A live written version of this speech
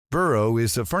Burrow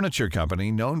is a furniture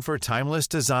company known for timeless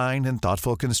design and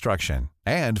thoughtful construction,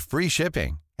 and free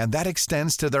shipping, and that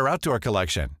extends to their outdoor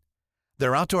collection.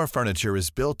 Their outdoor furniture is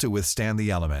built to withstand the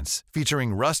elements,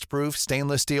 featuring rust-proof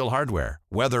stainless steel hardware,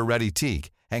 weather-ready teak,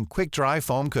 and quick-dry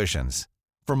foam cushions.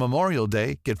 For Memorial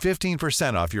Day, get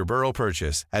 15% off your Burrow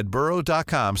purchase at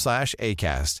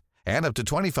burrow.com/acast, and up to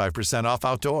 25% off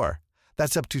outdoor.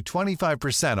 That's up to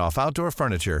 25% off outdoor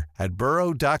furniture at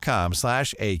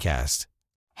burrow.com/acast.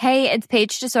 Hey, it's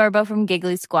Paige DeSorbo from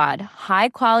Giggly Squad. High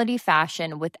quality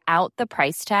fashion without the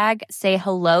price tag. Say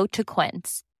hello to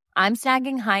Quince. I'm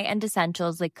snagging high-end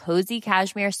essentials like cozy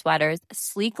cashmere sweaters,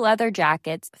 sleek leather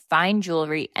jackets, fine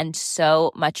jewelry, and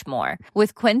so much more.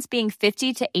 With Quince being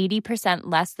 50 to 80%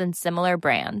 less than similar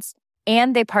brands.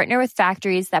 And they partner with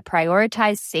factories that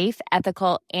prioritize safe,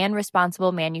 ethical, and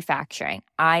responsible manufacturing.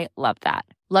 I love that.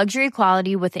 Luxury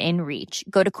quality within reach.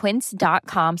 Go to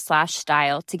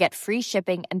quince.com/style to get free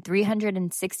shipping and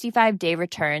 365-day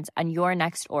returns on your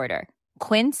next order.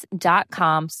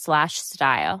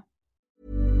 Quince.com/style.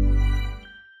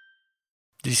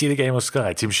 Did you see the game on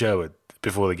Sky? Tim Sherwood,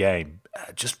 before the game,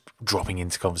 just dropping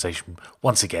into conversation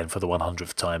once again for the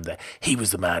 100th time that he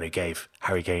was the man who gave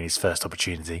Harry Kane his first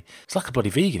opportunity. It's like a bloody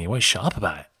vegan, he won't shut up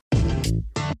about it.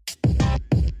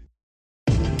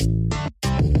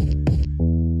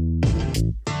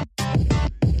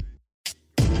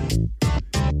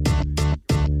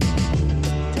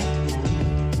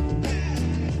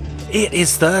 It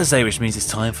is Thursday, which means it's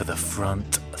time for the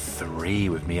front three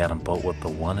with me, Adam Boltwood, the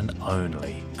one and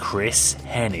only Chris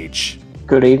Henage.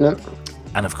 Good evening.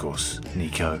 And of course,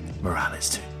 Nico Morales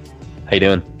too. How you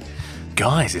doing?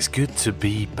 Guys, it's good to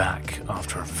be back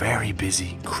after a very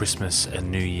busy Christmas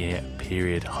and New Year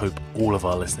period. Hope all of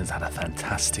our listeners had a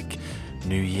fantastic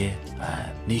New Year.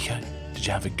 Nico, did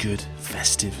you have a good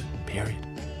festive period?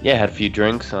 Yeah, had a few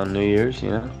drinks on New Year's,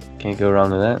 Can't go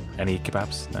wrong with that. Any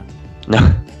kebabs?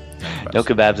 No. No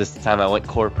kebabs this time. I went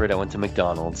corporate. I went to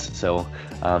McDonald's. So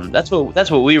that's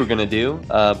what we were gonna do.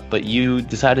 But you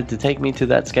decided to take me to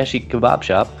that sketchy kebab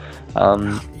shop.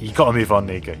 You gotta move on,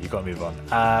 Nico. You gotta move on.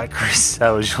 Chris,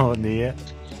 how was your New Year?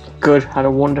 Good. Had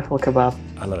a wonderful kebab.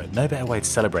 I love it. No better way to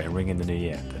celebrate and ring in the New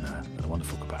Year than a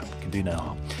wonderful kebab. Can do no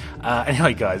harm.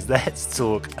 Anyway, guys, let's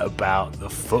talk about the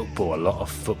football. A lot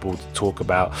of football to talk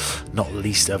about, not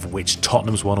least of which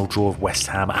Tottenham's 1-1 draw of West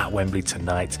Ham at Wembley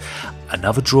tonight.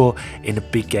 Another draw in a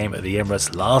big game at the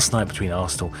Emirates last night between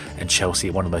Arsenal and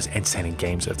Chelsea, one of the most entertaining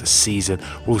games of the season.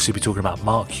 We'll also be talking about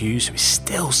Mark Hughes, who is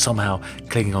still somehow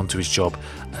clinging on to his job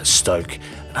at Stoke.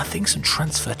 And I think some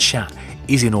transfer chat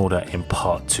is in order in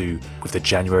part two, with the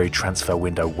January transfer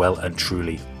window well and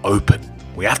truly open.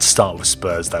 We have to start with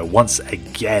Spurs, though. Once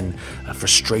again, a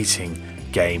frustrating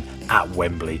game at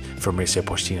Wembley for Mauricio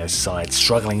Pochettino's side,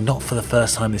 struggling not for the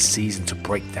first time this season to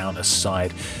break down a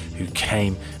side who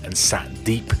came and sat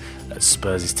deep at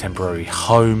Spurs' temporary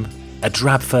home. A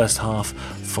drab first half,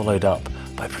 followed up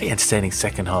by a pretty entertaining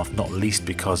second half, not least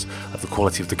because of the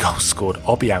quality of the goals scored.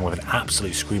 Obiang with an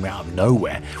absolute screamer out of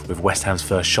nowhere with West Ham's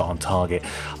first shot on target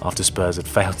after Spurs had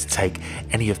failed to take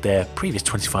any of their previous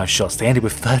 25 shots. They ended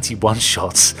with 31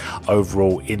 shots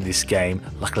overall in this game.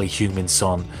 Luckily, Heung-min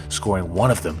Son scoring one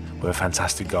of them with a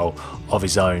fantastic goal of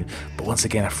his own. But once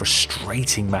again, a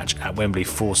frustrating match at Wembley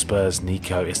for Spurs.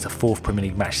 Nico, it's the fourth Premier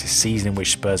League match this season in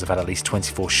which Spurs have had at least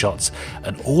 24 shots,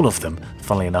 and all of them,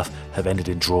 funnily enough, have ended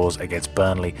in draws against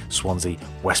Burnley, Swansea,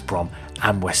 West Brom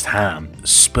and West Ham.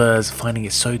 Spurs finding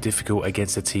it so difficult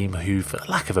against a team who, for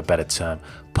lack of a better term,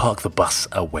 park the bus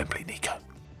at Wembley, Nico.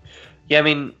 Yeah, I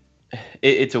mean,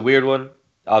 it's a weird one.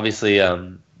 Obviously,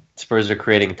 Spurs are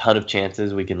creating a ton of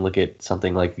chances. We can look at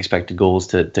something like expected goals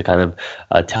to kind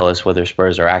of tell us whether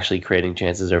Spurs are actually creating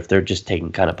chances or if they're just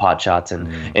taking kind of pot shots.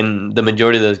 And in the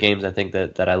majority of those games, I think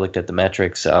that I looked at the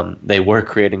metrics, they were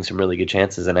creating some really good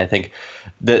chances. And I think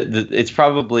it's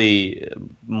probably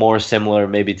more similar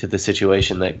maybe to the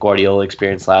situation that Guardiola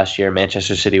experienced last year.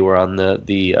 Manchester City were on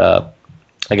the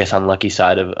I guess unlucky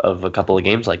side of a couple of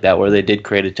games like that, where they did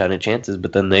create a ton of chances,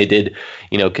 but then they did,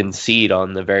 concede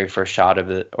on the very first shot of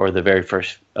it, or the very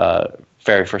first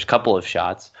couple of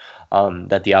shots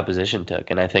that the opposition took.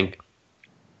 And I think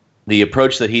the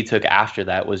approach that he took after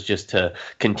that was just to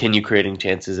continue creating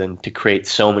chances and to create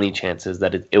so many chances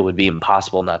that it would be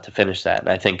impossible not to finish that. And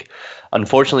I think,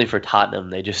 unfortunately for Tottenham,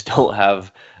 they just don't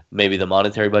have maybe the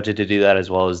monetary budget to do that, as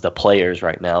well as the players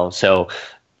right now. So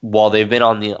while they've been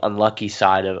on the unlucky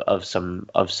side of some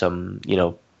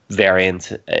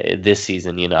variance this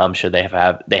season. I'm sure they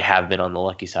have been on the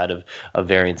lucky side of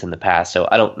variance in the past. So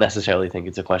I don't necessarily think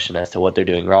it's a question as to what they're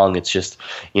doing wrong. It's just,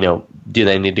 do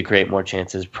they need to create more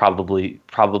chances? Probably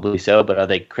so. But are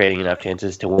they creating enough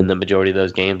chances to win the majority of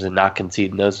those games and not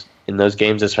concede in those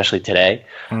games, especially today?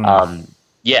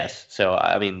 Yes. So,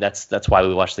 I mean, that's why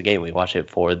we watch the game. We watch it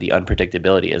for the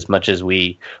unpredictability. As much as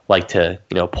we like to,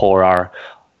 pour our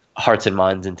hearts and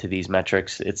minds into these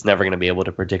metrics, it's never going to be able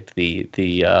to predict the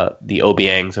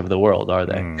Obiangs of the world, are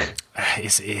they?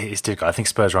 It's difficult. I think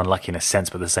Spurs are unlucky in a sense,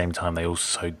 but at the same time, they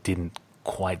also didn't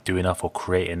quite do enough or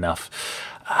create enough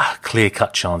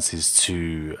clear-cut chances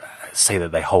to say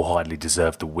that they wholeheartedly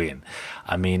deserve the win.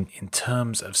 I mean, in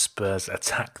terms of Spurs'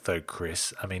 attack, though,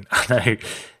 Chris, I mean, I know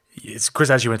Chris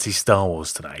actually went to see Star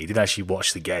Wars tonight. He didn't actually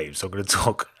watch the game, so I'm going to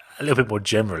talk a little bit more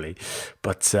generally.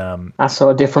 But I saw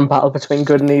a different battle between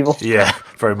good and evil. Yeah,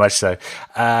 very much so.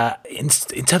 In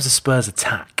terms of Spurs'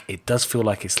 attack, it does feel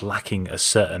like it's lacking a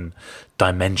certain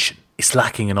dimension. It's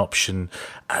lacking an option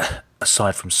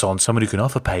aside from Son, someone who can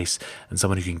offer pace and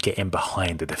someone who can get in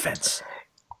behind the defence.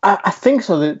 I think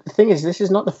so. The thing is, this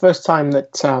is not the first time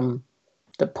that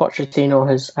that Pochettino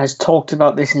has talked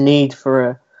about this need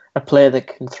for a player that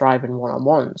can thrive in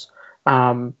one-on-ones.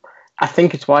 I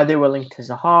think it's why they were linked to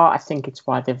Zaha. I think it's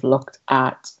why they've looked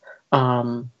at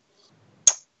Riyad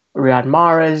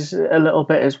Mahrez a little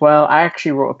bit as well. I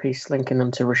actually wrote a piece linking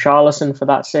them to Richarlison for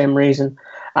that same reason.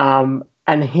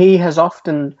 And he has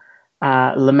often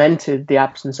lamented the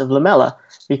absence of Lamela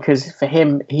because for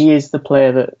him, he is the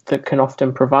player that can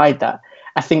often provide that.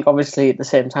 I think obviously at the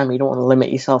same time, you don't want to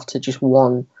limit yourself to just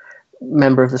one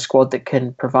member of the squad that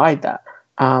can provide that.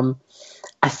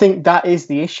 I think that is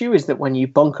the issue, is that when you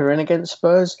bunker in against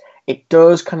Spurs, it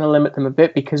does kind of limit them a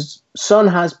bit because Son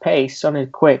has pace, Son is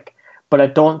quick, but I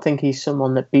don't think he's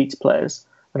someone that beats players.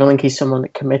 I don't think he's someone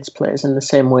that commits players in the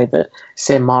same way that,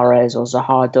 say, Mahrez or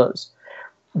Zaha does.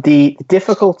 The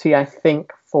difficulty, I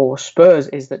think, for Spurs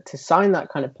is that to sign that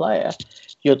kind of player,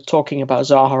 you're talking about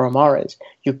Zaha or Mahrez,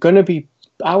 you're going to be,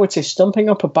 I would say, stumping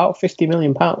up about £50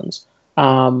 million.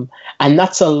 And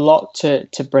that's a lot to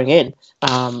bring in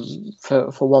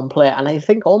for one player. And I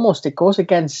think almost it goes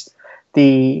against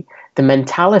the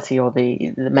mentality or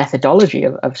the methodology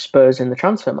of Spurs in the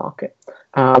transfer market.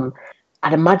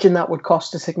 I'd imagine that would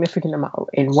cost a significant amount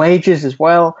in wages as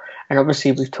well. And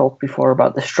obviously we've talked before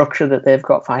about the structure that they've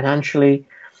got financially.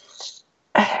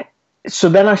 So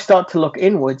then I start to look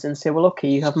inwards and say, well, okay,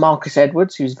 you have Marcus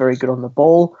Edwards, who's very good on the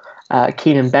ball.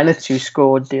 Keenan Bennett, who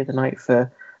scored the other night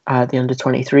for the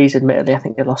under-23s. Admittedly, I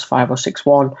think they lost 5 or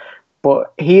 6-1.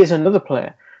 But he is another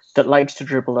player that likes to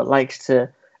dribble, that likes to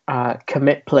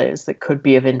commit players that could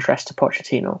be of interest to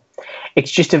Pochettino.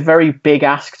 It's just a very big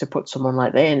ask to put someone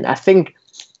like that in. I think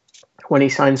when he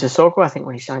signed Sissoko, I think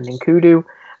when he signed Nkudu,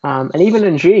 and even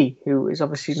Ng, who is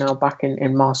obviously now back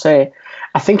in Marseille,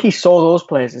 I think he saw those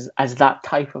players as that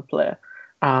type of player.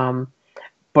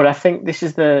 But I think this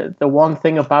is the one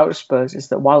thing about Spurs is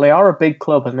that while they are a big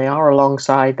club and they are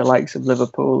alongside the likes of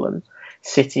Liverpool and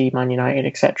City, Man United,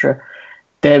 etc.,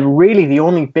 they're really the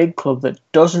only big club that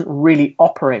doesn't really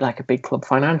operate like a big club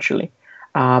financially.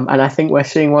 And I think we're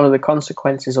seeing one of the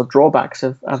consequences or drawbacks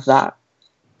of that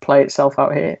play itself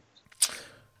out here.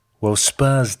 Well,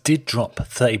 Spurs did drop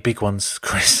 30 big ones,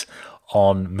 Chris,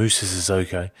 on Moussa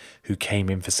Sissoko, who came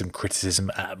in for some criticism.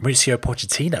 Mauricio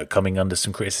Pochettino coming under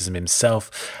some criticism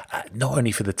himself, not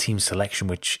only for the team selection,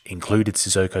 which included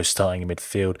Sissoko starting in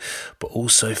midfield, but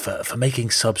also for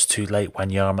making subs too late.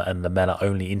 Wanyama and Lamela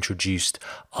only introduced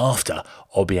after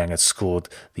Obiang had scored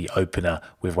the opener,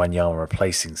 with Wanyama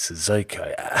replacing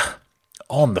Sissoko.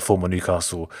 On the former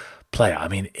Newcastle player, I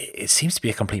mean, it seems to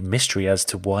be a complete mystery as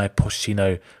to why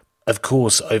Pochettino. Of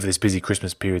course, over this busy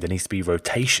Christmas period, there needs to be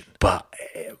rotation, but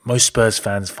most Spurs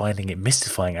fans finding it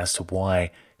mystifying as to why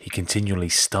he continually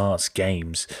starts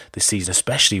games this season,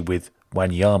 especially with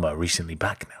Wanyama recently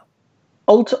back now.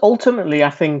 Ultimately,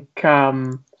 I think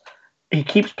he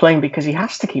keeps playing because he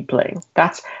has to keep playing.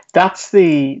 That's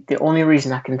the only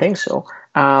reason I can think so.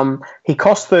 He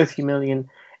cost 30 million,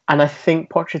 and I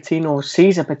think Pochettino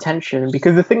sees a potential,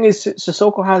 because the thing is,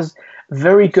 Sissoko has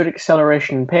very good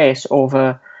acceleration and pace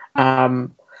over,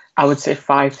 I would say,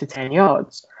 5 to 10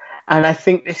 yards. And I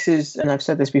think this is, and I've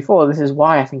said this before, this is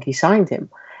why I think he signed him,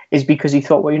 is because he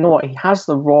thought, well, you know what, he has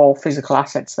the raw physical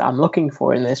assets that I'm looking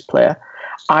for in this player.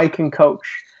 I can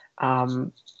coach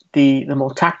the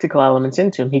more tactical elements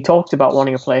into him. He talked about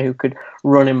wanting a player who could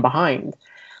run in behind.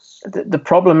 The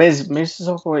problem is, Mr.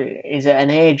 Sissoko is at an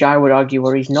age, I would argue,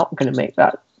 where he's not going to make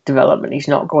that development. He's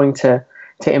not going to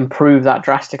improve that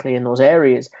drastically in those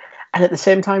areas. And at the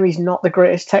same time, he's not the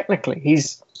greatest technically.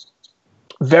 He's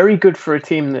very good for a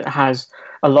team that has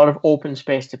a lot of open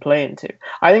space to play into.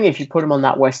 I think if you put him on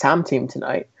that West Ham team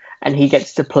tonight and he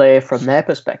gets to play from their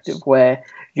perspective, where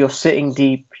you're sitting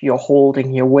deep, you're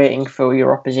holding, you're waiting for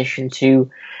your opposition to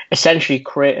essentially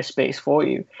create a space for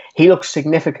you, he looks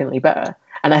significantly better.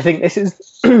 And I think this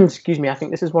is, excuse me, I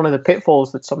think this is one of the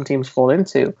pitfalls that some teams fall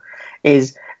into,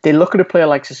 is they look at a player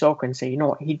like Sissoko and say, you know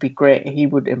what, he'd be great, he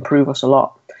would improve us a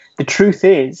lot. The truth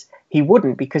is, he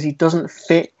wouldn't, because he doesn't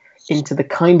fit into the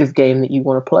kind of game that you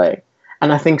want to play.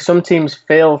 And I think some teams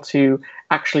fail to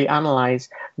actually analyse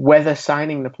whether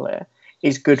signing the player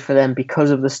is good for them because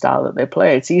of the style that they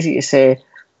play. It's easy to say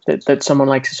that someone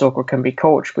like Sissoko can be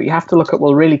coached, but you have to look at,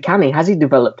 well, really, can he? Has he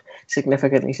developed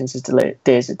significantly since his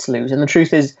days at Toulouse? And the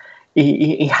truth is,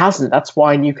 he hasn't. That's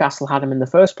why Newcastle had him in the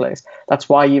first place. That's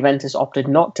why Juventus opted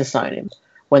not to sign him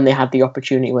when they had the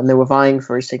opportunity, when they were vying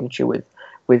for his signature with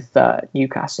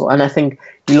Newcastle. And I think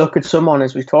you look at someone,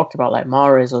 as we've talked about, like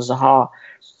Mahrez or Zaha,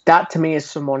 that to me is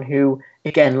someone who,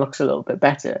 again, looks a little bit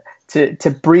better.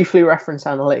 To briefly reference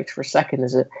analytics for a second,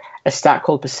 there's a stat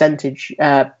called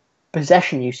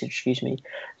possession usage,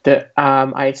 that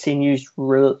I had seen used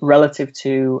relative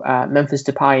to Memphis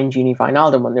Depay and Gini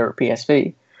Wijnaldum when they were at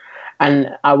PSV.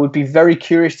 And I would be very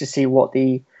curious to see what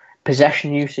the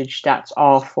possession usage stats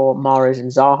are for Mahrez and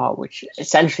Zaha, which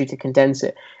essentially, to condense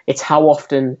it, it's how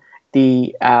often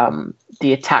the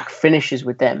attack finishes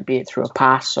with them, be it through a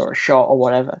pass or a shot or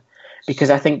whatever.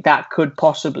 Because I think that could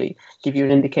possibly give you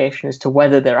an indication as to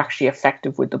whether they're actually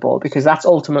effective with the ball, because that's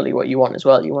ultimately what you want as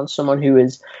well. You want someone who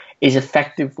is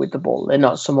effective with the ball. They're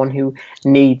not someone who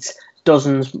needs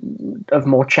dozens of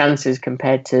more chances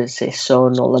compared to, say,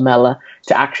 Son or Lamela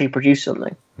to actually produce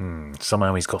something.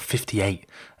 Somehow he's got 58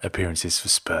 appearances for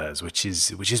Spurs, which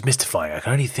is mystifying. I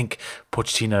can only think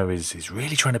Pochettino is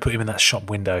really trying to put him in that shop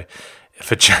window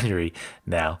for January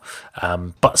now.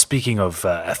 But speaking of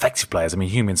effective players, I mean,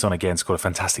 Heung-min Son again scored a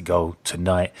fantastic goal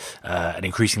tonight. An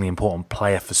increasingly important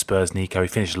player for Spurs, Nico. He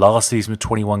finished last season with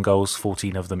 21 goals,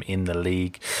 14 of them in the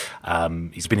league.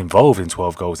 He's been involved in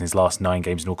 12 goals in his last 9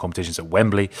 games in all competitions at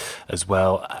Wembley as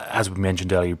well. As we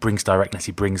mentioned earlier, he brings directness,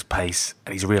 he brings pace,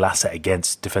 and he's a real asset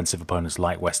against defensive opponents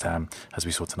like West Ham, as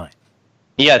we saw tonight.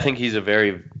 Yeah, I think he's a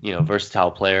very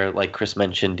versatile player. Like Chris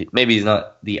mentioned, maybe he's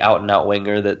not the out-and-out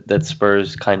winger that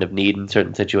Spurs kind of need in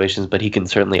certain situations, but he can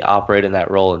certainly operate in that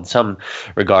role in some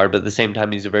regard. But at the same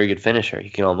time, he's a very good finisher. He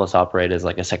can almost operate as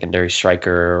like a secondary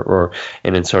striker, or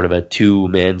in sort of a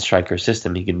two-man striker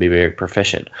system, he can be very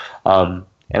proficient.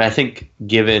 And I think,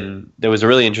 given there was a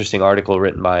really interesting article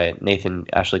written by Nathan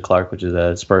Ashley Clark, which is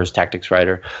a Spurs tactics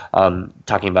writer,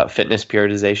 talking about fitness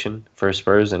periodization for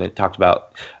Spurs, and it talked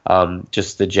about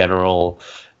just the general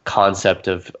concept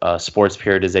of sports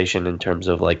periodization in terms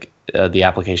of like the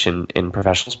application in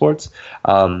professional sports.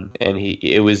 And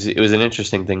it was an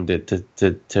interesting thing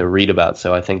to read about.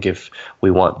 So I think if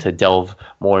we want to delve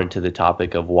more into the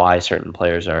topic of why certain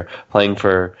players are playing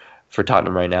for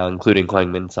Tottenham right now, including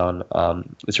Heung-min Son,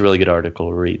 it's a really good article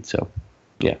to read. So,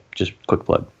 yeah, just quick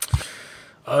plug.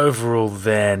 Overall,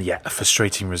 then, a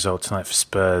frustrating result tonight for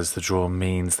Spurs. The draw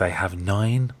means they have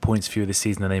 9 points fewer this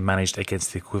season than they managed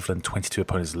against the equivalent 22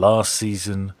 opponents last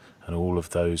season. And all of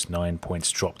those 9 points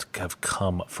dropped have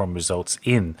come from results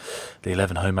in the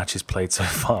 11 home matches played so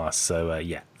far. So,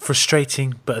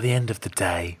 frustrating, but at the end of the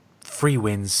day, 3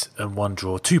 wins and 1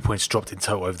 draw, 2 points dropped in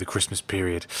total over the Christmas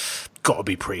period. Got to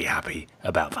be pretty happy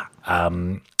about that.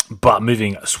 But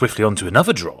moving swiftly on to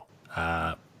another draw,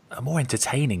 a more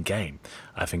entertaining game,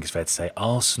 I think it's fair to say.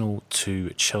 Arsenal to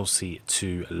Chelsea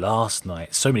 2 last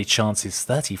night. So many chances,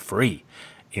 33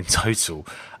 in total.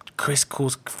 Chris,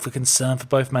 cause for concern for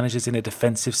both managers in a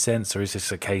defensive sense, or is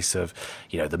this a case of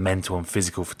the mental and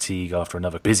physical fatigue after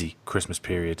another busy Christmas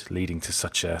period leading to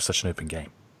such an open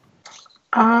game?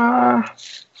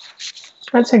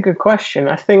 That's a good question.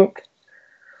 I think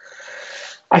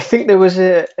there was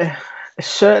a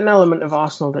certain element of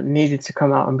Arsenal that needed to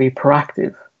come out and be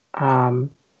proactive,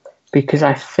 because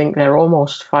I think they're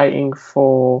almost fighting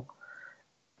for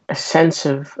a sense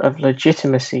of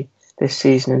legitimacy this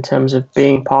season in terms of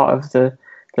being part of the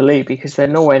league, because they're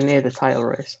nowhere near the title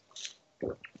race.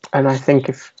 And I think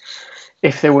if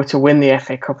they were to win the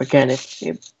FA Cup again,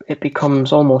 it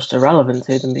becomes almost irrelevant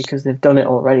to them, because they've done it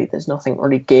already. There's nothing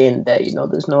really gained there.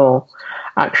 There's no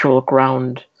actual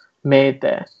ground made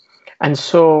there. And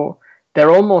so they're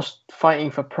almost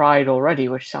fighting for pride already,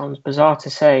 which sounds bizarre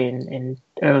to say in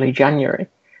early January.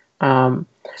 But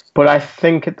I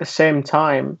think at the same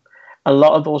time, a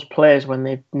lot of those players, when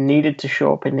they've needed to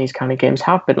show up in these kind of games,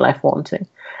 have been left wanting.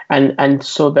 And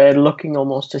so they're looking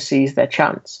almost to seize their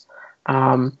chance.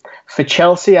 For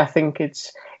Chelsea, I think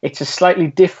it's it's a slightly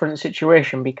different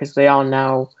situation because they are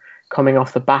now coming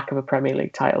off the back of a Premier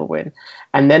League title win,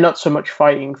 and they're not so much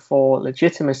fighting for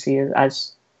legitimacy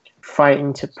as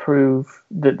fighting to prove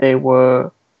that they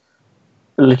were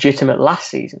legitimate last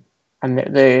season, and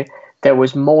that there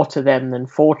was more to them than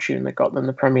fortune that got them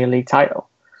the Premier League title.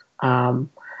 And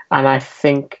I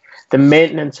think the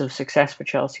maintenance of success for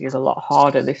Chelsea is a lot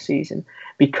harder this season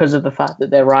because of the fact that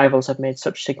their rivals have made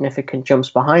such significant jumps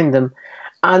behind them.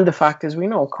 And the fact, as we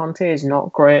know, Conte is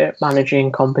not great at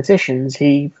managing competitions.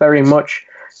 He very much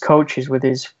coaches with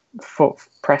his foot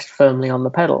pressed firmly on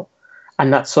the pedal.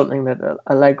 And that's something that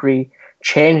Allegri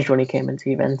changed when he came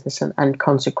into Juventus, and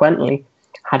consequently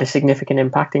had a significant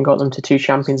impact and got them to 2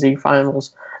 Champions League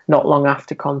finals not long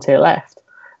after Conte left.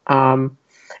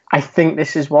 I think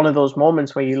this is one of those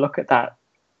moments where you look at that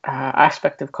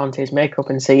aspect of Conte's makeup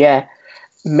and say, yeah,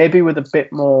 maybe with a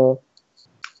bit more,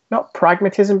 not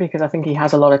pragmatism, because I think he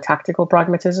has a lot of tactical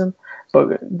pragmatism,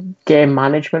 but game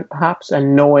management perhaps,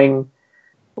 and knowing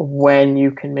when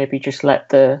you can maybe just let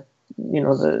the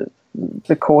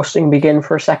coursing begin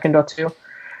for a second or two,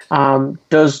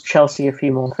 does Chelsea a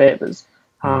few more favours.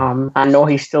 I know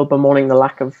he's still bemoaning the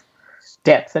lack of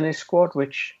depth in his squad,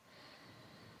 which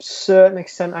to a certain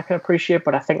extent I can appreciate,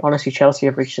 but I think honestly Chelsea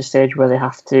have reached a stage where they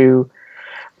have to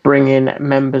bring in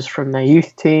members from their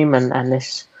youth team and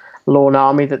this loan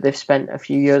army that they've spent a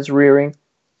few years rearing,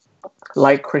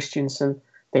 like Christensen.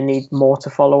 They need more to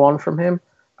follow on from him.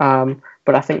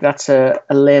 But I think that's a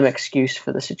lame excuse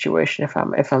for the situation, if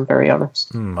I'm very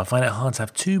honest. I find it hard to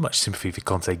have too much sympathy for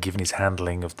Conte given his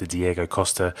handling of the Diego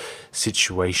Costa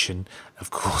situation. Of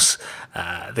course,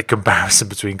 the comparison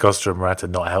between Costa and Morata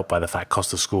not helped by the fact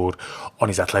Costa scored on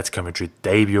his Atletico Madrid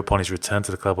debut upon his return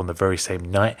to the club on the very same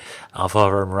night.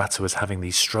 Alvaro Morata was having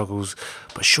these struggles,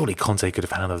 but surely Conte could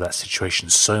have handled that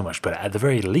situation so much better. At the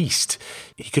very least,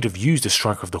 he could have used a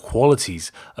striker of the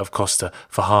qualities of Costa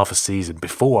for half a season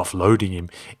before offloading him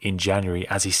in January,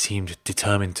 as he seemed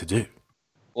determined to do.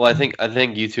 Well, I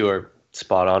think you two are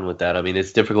spot on with that. I mean,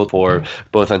 it's difficult for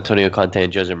both Antonio Conte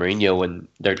and Jose Mourinho when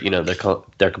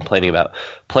they're complaining about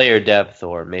player depth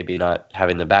or maybe not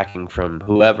having the backing from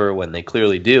whoever when they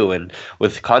clearly do. And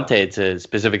with Conte, it's a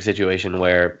specific situation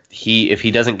where if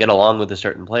he doesn't get along with a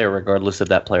certain player, regardless of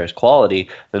that player's quality,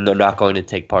 then they're not going to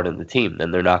take part in the team.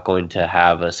 Then they're not going to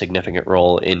have a significant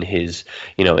role in his,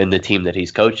 in the team that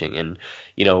he's coaching. And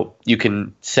you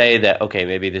can say that, okay,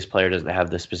 maybe this player doesn't have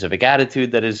the specific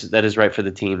attitude that is right for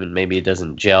the team, and maybe it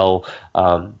doesn't gel.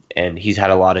 And he's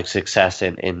had a lot of success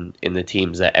in the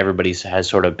teams that everybody has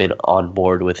sort of been on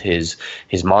board with his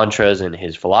mantras and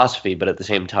his philosophy. But at the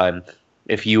same time,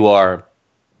 if you are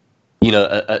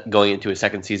going into a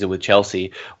second season with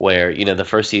Chelsea where, the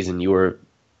first season you were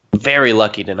very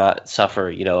lucky to not suffer,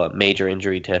 a major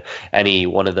injury to any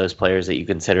one of those players that you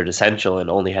considered essential, and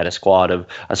only had a squad of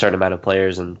a certain amount of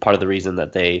players. And part of the reason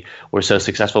that they were so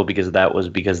successful because of that was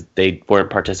because they weren't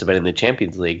participating in the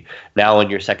Champions League. Now in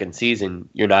your second season,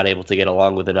 you're not able to get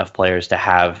along with enough players to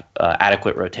have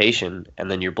adequate rotation, and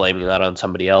then you're blaming that on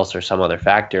somebody else or some other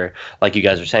factor. Like you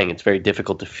guys are saying, it's very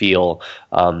difficult to feel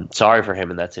sorry for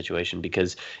him in that situation,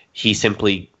 because he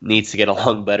simply needs to get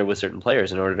along better with certain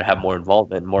players in order to have more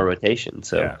involvement, more rotation.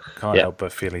 So can't help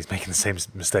but feel he's making the same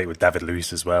mistake with David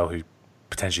Luiz as well, who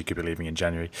potentially could be leaving in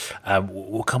January.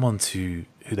 We'll come on to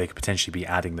who they could potentially be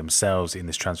adding themselves in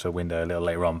this transfer window a little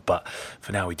later on. But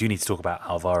for now, we do need to talk about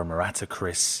Alvaro Morata,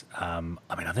 Chris.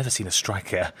 I've never seen a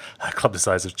striker at a club the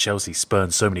size of Chelsea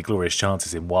spurn so many glorious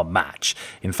chances in one match.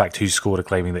 In fact, who scored a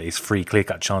claiming that his 3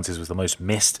 clear-cut chances was the most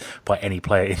missed by any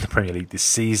player in the Premier League this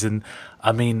season.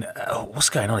 What's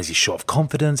going on? Is he short of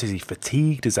confidence? Is he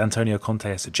fatigued, as Antonio Conte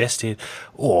has suggested?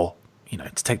 Or,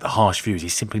 to take the harsh view, is he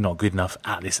simply not good enough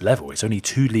at this level? It's only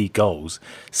 2 league goals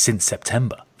since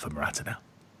September for Morata now.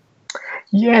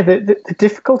 Yeah, the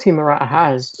difficulty Morata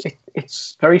has,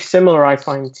 it's very similar, I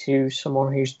find, to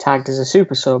someone who's tagged as a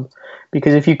super sub,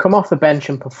 because if you come off the bench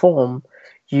and perform,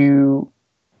 you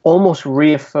almost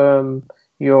reaffirm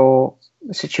your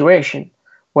situation,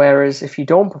 whereas if you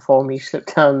don't perform, you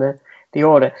slip down the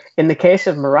order. In the case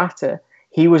of Morata,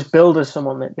 he was billed as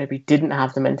someone that maybe didn't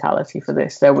have the mentality for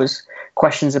this. There was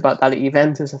questions about that at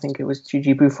Juventus. I think it was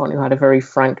Gigi Buffon who had a very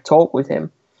frank talk with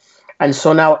him. And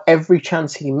so now every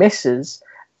chance he misses,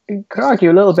 you could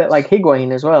argue a little bit like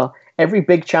Higuain as well, every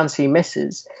big chance he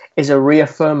misses is a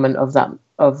reaffirmment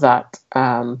of that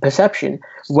perception,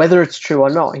 whether it's true or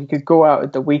not. He could go out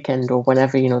at the weekend or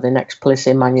whenever, the next place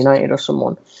in Man United or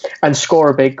someone, and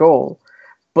score a big goal.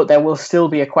 But there will still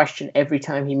be a question every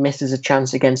time he misses a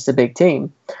chance against a big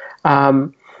team.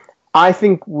 I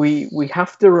think we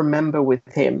have to remember with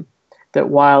him that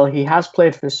while he has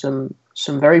played for some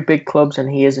some very big clubs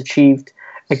and he has achieved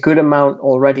a good amount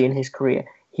already in his career.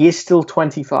 He is still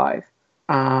 25.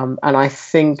 And I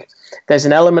think there's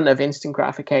an element of instant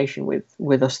gratification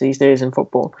with us these days in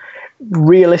football.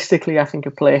 Realistically, I think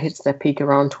a player hits their peak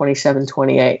around 27,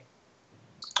 28.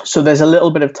 So there's a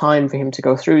little bit of time for him to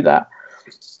go through that.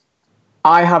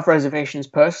 I have reservations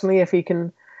personally if he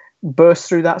can burst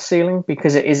through that ceiling,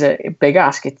 because it is a big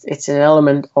ask. It's an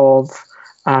element of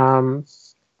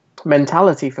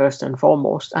mentality first and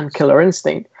foremost, and killer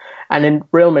instinct. And in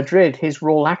Real Madrid, his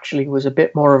role actually was a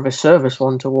bit more of a service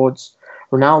one towards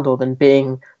Ronaldo than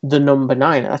being the number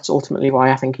 9. That's ultimately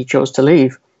why I think he chose to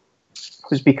leave,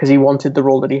 was because he wanted the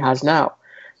role that he has now.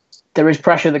 There is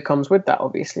pressure that comes with that,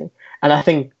 obviously. And I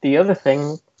think the other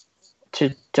thing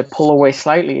to pull away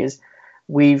slightly is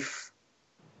we've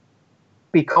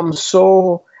become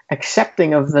so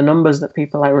accepting of the numbers that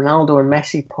people like Ronaldo and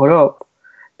Messi put up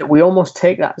that we almost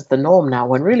take that as the norm now,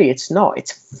 when really it's not.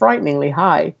 It's frighteningly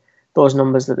high, those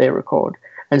numbers that they record.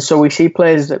 And so we see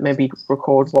players that maybe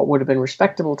record what would have been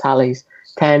respectable tallies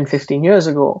 10, 15 years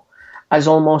ago as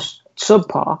almost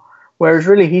subpar, whereas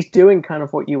really he's doing kind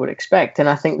of what you would expect. And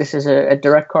I think this is a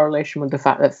direct correlation with the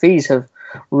fact that fees have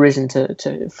risen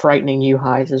to frightening new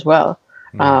highs as well.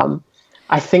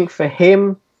 I think for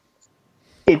him,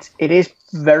 it is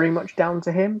very much down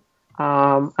to him.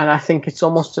 And I think it's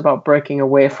almost about breaking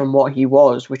away from what he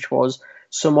was, which was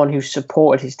someone who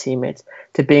supported his teammates,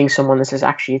 to being someone that says,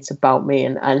 actually, it's about me,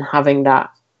 and having that,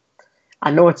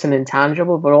 I know it's an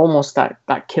intangible, but almost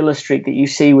that killer streak that you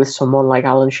see with someone like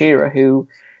Alan Shearer, who,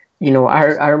 you know,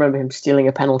 I remember him stealing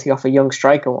a penalty off a young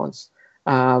striker once,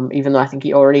 even though I think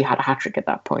he already had a hat-trick at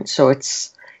that point. So I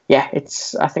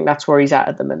think that's where he's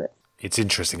at the minute. It's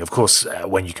interesting. Of course,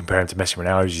 when you compare him to Messi and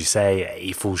Ronaldo, as you say,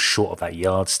 he falls short of that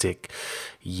yardstick.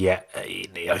 Yet,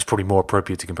 it's probably more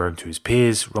appropriate to compare him to his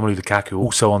peers. Romelu Lukaku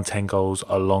also on 10 goals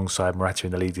alongside Morata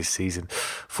in the league this season,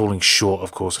 falling short,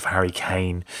 of course, of Harry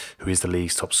Kane, who is the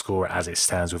league's top scorer as it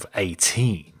stands with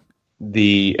 18.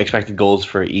 The expected goals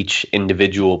for each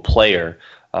individual player,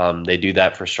 they do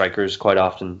that for strikers quite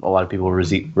often. A lot of people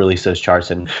release those charts.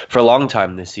 And for a long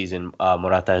time this season,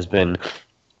 Morata has been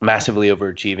massively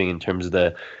overachieving in terms of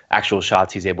the actual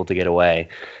shots he's able to get away.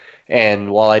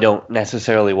 And while I don't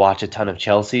necessarily watch a ton of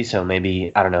Chelsea, so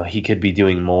maybe, I don't know, he could be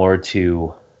doing more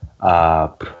to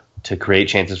create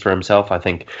chances for himself. I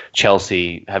think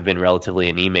Chelsea have been relatively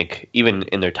anemic, even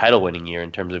in their title-winning year,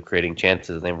 in terms of creating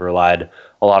chances. They've relied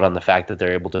a lot on the fact that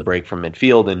they're able to break from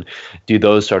midfield and do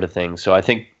those sort of things. So I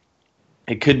think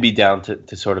it could be down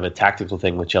to sort of a tactical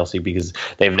thing with Chelsea, because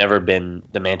they've never been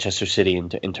the Manchester City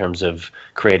in terms of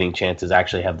creating chances. I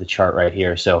actually have the chart right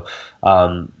here. So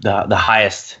the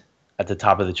highest at the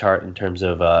top of the chart in terms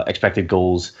of expected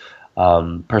goals,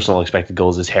 personal expected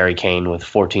goals, is Harry Kane with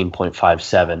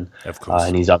 14.57. Of course.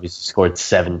 And he's obviously scored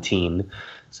 17.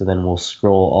 So then we'll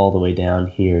scroll all the way down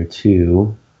here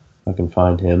to, if I can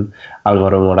find him,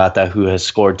 Alvaro Morata, who has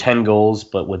scored 10 goals,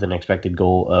 but with an expected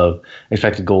goal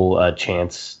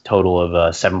chance total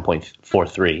of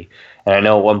 7.43. And I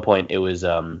know at one point it was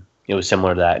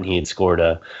similar to that, and he had scored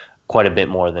quite a bit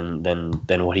more than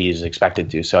what he is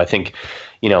expected to. So I think,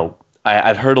 you know,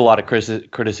 I've heard a lot of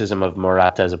criticism of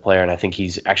Morata as a player, and I think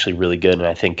he's actually really good. And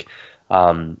I think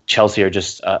Chelsea are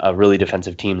just a really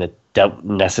defensive team that don't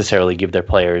necessarily give their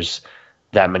players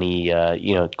that many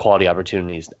quality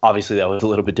opportunities. Obviously, that was a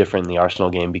little bit different in the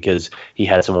Arsenal game because he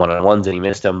had some one-on-ones and he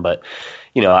missed them. But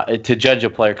to judge a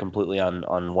player completely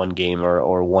on one game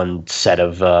or one set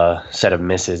of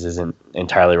misses isn't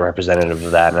entirely representative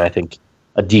of that. And I think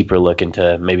a deeper look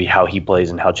into maybe how he plays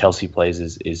and how Chelsea plays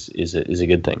is a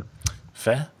good thing.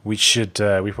 Fair. We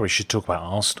probably should talk about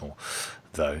Arsenal,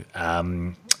 though.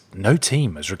 No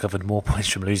team has recovered more points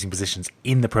from losing positions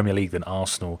in the Premier League than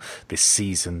Arsenal this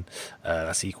season.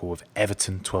 That's equal with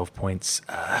Everton, 12 points.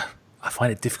 I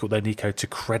find it difficult, though, Nico, to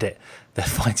credit their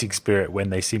fighting spirit when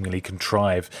they seemingly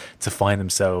contrive to find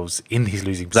themselves in these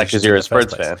losing positions. Because you're a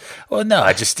Spurs fan. Well, no,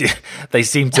 they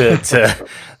seem to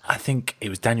I think it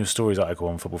was Daniel Story's article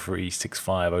on Football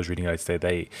 365 I was reading earlier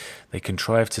today. They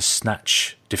contrive to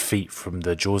snatch defeat from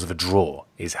the jaws of a draw,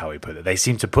 is how he put it. They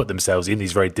seem to put themselves in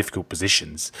these very difficult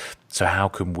positions. So how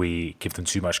can we give them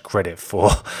too much credit for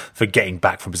getting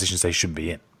back from positions they shouldn't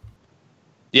be in?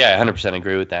 Yeah, I 100%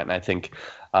 agree with that. And I think,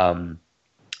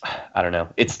 I don't know,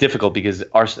 it's difficult because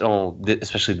Arsenal,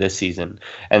 especially this season,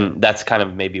 and that's kind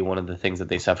of maybe one of the things that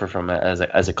they suffer from as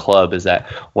a club, is that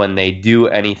when they do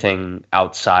anything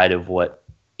outside of what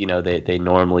they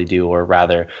normally do, or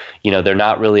rather, they're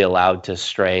not really allowed to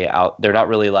stray out. They're not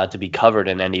really allowed to be covered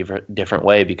in any different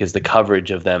way because the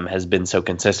coverage of them has been so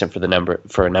consistent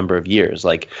for a number of years.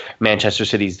 Like Manchester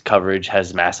City's coverage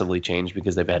has massively changed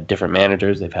because they've had different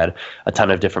managers, they've had a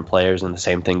ton of different players, and the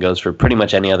same thing goes for pretty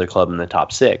much any other club in the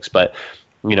top six. But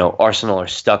Arsenal are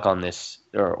stuck on this,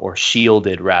 or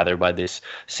shielded rather, by this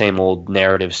same old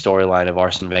narrative storyline of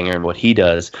Arsene Wenger and what he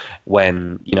does,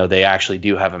 when they actually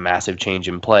do have a massive change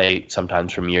in play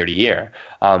sometimes from year to year.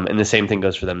 And the same thing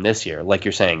goes for them this year. Like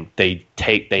you're saying, they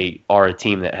are a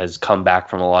team that has come back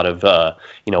from a lot of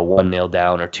 1-0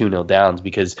 down or 2-0 downs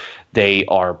because they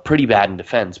are pretty bad in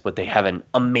defense, but they have an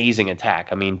amazing attack.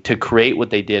 I mean, to create what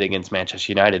they did against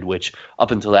Manchester United, which up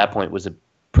until that point was a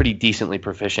pretty decently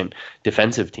proficient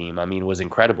defensive team, was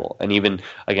incredible. And even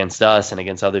against us and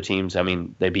against other teams,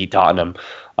 they beat Tottenham.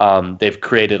 They've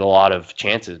created a lot of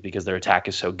chances because their attack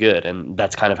is so good, and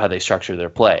that's kind of how they structure their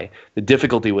play. The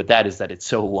difficulty with that is that it's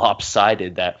so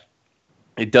lopsided that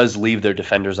it does leave their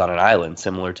defenders on an island,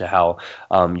 similar to how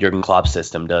Jurgen Klopp's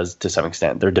system does to some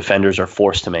extent. Their defenders are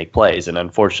forced to make plays. And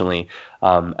unfortunately,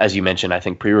 as you mentioned, I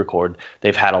think pre-record,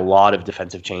 they've had a lot of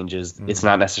defensive changes. It's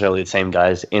not necessarily the same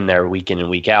guys in there week in and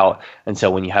week out. And so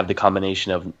when you have the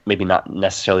combination of maybe not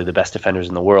necessarily the best defenders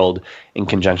in the world in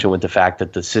conjunction with the fact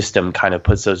that the system kind of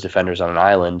puts those defenders on an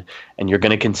island, and you're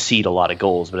going to concede a lot of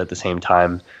goals, but at the same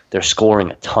time, they're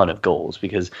scoring a ton of goals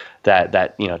because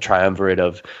that triumvirate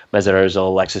of Mesut Ozil,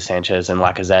 Alexis Sanchez, and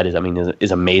Lacazette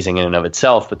is amazing in and of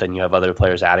itself. But then you have other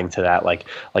players adding to that, like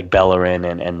Bellerin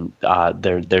and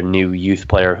their new youth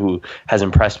player who has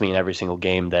impressed me in every single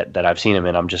game that I've seen him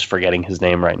in. I'm just forgetting his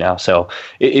name right now. So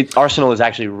Arsenal is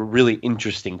actually a really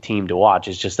interesting team to watch.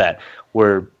 It's just that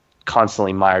we're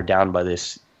constantly mired down by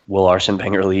this will Arsene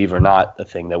Wenger leave or not, the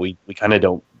thing that we kind of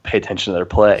don't pay attention to their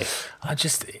play. I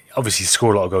just obviously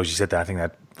scored a lot of goals. You said that. I think they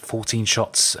had 14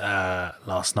 shots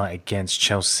last night against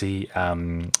Chelsea,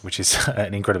 which is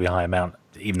an incredibly high amount,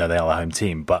 even though they are a home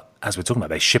team. But as we're talking about,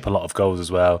 they ship a lot of goals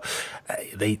as well.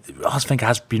 Arsene Wenger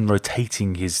has been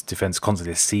rotating his defence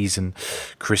constantly this season.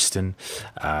 Kristen,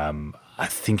 I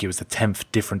think it was the 10th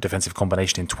different defensive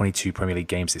combination in 22 Premier League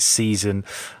games this season.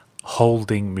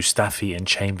 Holding Mustafi and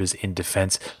Chambers in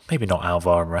defence, maybe not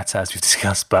Alvaro Morata as we've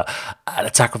discussed, but an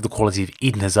attacker of the quality of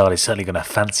Eden Hazard is certainly going to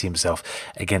fancy himself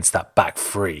against that back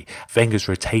three. Wenger's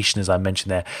rotation, as I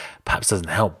mentioned there, perhaps doesn't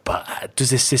help, but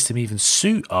does this system even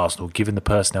suit Arsenal given the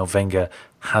personnel Wenger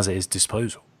has at his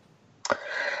disposal?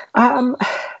 The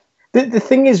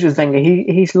thing is with Wenger,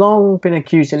 he's long been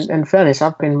accused, and in fairness,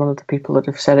 I've been one of the people that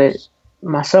have said it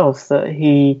myself, that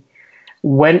he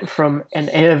went from an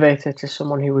innovator to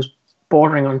someone who was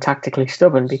bordering on tactically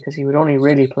stubborn because he would only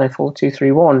really play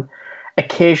 4-2-3-1.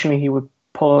 Occasionally he would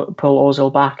pull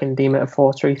Ozil back and deem it a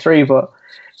 4-3-3, but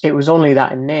it was only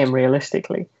that in name,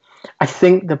 realistically. I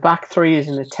think the back three is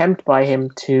an attempt by him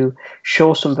to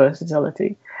show some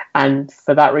versatility, and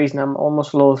for that reason I'm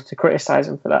almost loath to criticise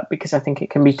him for that, because I think it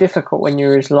can be difficult when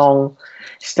you're as long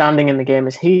standing in the game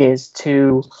as he is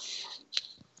to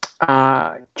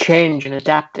change and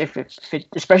adapt,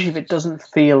 especially if it doesn't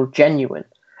feel genuine.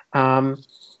 At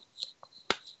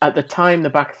the time,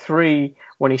 the back three,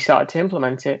 when he started to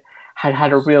implement it,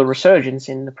 had a real resurgence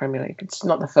in the Premier League. It's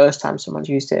not the first time someone's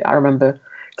used it. I remember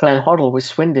Glenn Hoddle with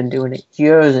Swindon doing it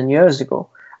years and years ago.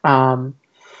 And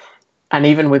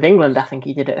even with England, I think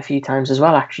he did it a few times as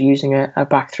well, actually using a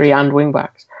back three and wing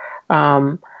backs.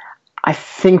 I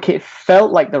think it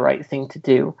felt like the right thing to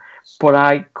do, but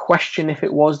I question if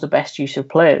it was the best use of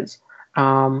players.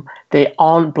 They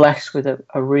aren't blessed with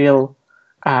a real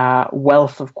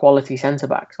wealth of quality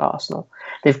centre-backs, Arsenal.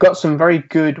 They've got some very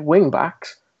good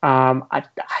wing-backs. I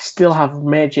still have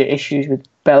major issues with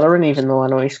Bellerin, even though I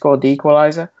know he scored the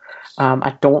equaliser.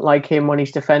 I don't like him when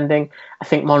he's defending. I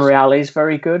think Monreal is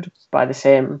very good by the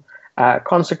same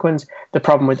consequence. The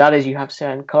problem with that is you have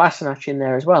Søren Kolasinac in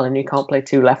there as well, and you can't play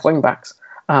two left wing-backs.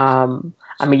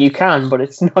 I mean, you can, but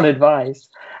it's not advised.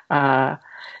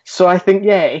 So I think,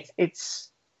 it's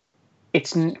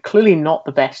clearly not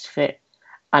the best fit.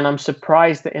 And I'm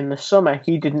surprised that in the summer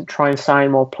he didn't try and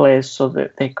sign more players so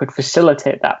that they could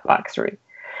facilitate that back three.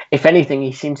 If anything,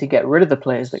 he seemed to get rid of the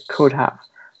players that could have,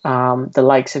 the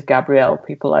likes of Gabriel,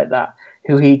 people like that,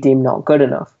 who he deemed not good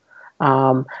enough.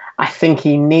 I think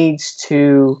he needs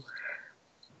to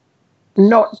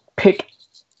not pick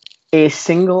a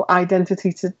single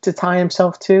identity to tie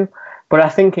himself to, but I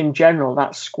think in general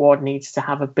that squad needs to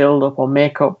have a build-up or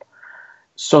make-up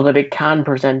so that it can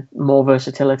present more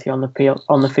versatility on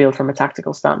the field from a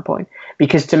tactical standpoint.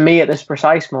 Because to me, at this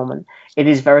precise moment, it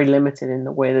is very limited in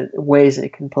the ways that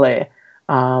it can play,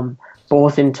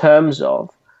 both in terms of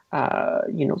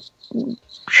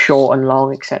short and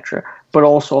long, etc., but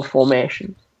also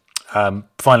formation.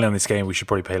 Finally, on this game, we should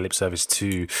probably pay lip service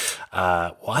to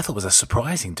what I thought was a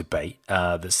surprising debate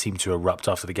that seemed to erupt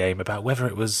after the game about whether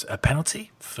it was a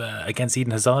penalty against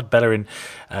Eden Hazard. Bellerin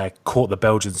caught the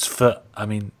Belgian's foot. I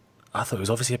mean, I thought it was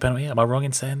obviously a penalty. Am I wrong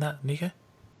in saying that, Nico?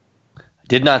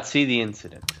 Did not see the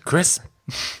incident. Chris?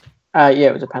 Yeah,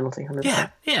 it was a penalty.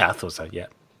 100%. Yeah, I thought so, yeah.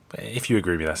 If you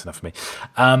agree with me, that's enough for me.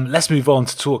 Let's move on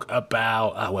to talk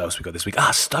about what else we got this week.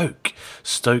 Stoke.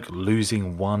 Stoke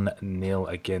losing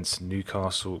 1-0 against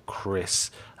Newcastle.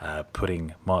 Chris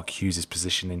putting Mark Hughes'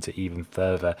 position into even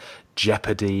further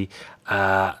jeopardy.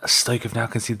 Stoke have now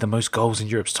conceded the most goals in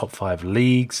Europe's top 5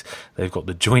 leagues. They've got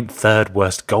the joint third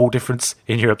worst goal difference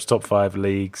in Europe's top 5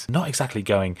 leagues. Not exactly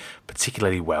going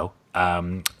particularly well.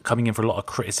 Coming in for a lot of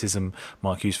criticism,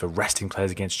 Mark Hughes, for resting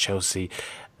players against Chelsea.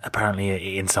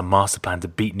 Apparently in some master plan to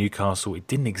beat Newcastle. It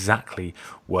didn't exactly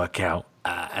work out.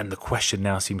 And the question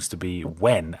now seems to be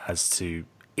when as to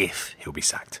if he'll be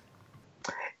sacked.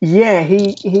 Yeah,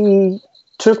 he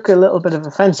took a little bit of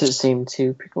offence, it seemed,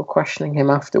 to people questioning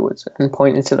him afterwards and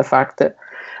pointing to the fact that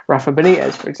Rafa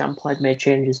Benitez, for example, had made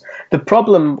changes. The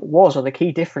problem was, or the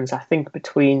key difference, I think,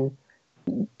 between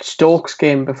Stoke's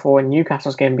game before and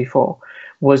Newcastle's game before,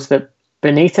 was that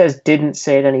Benitez didn't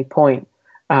say at any point,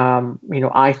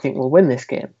 I think we'll win this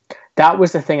game. That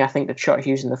was the thing I think that shot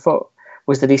Hughes in the foot,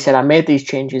 was that he said, I made these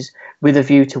changes with a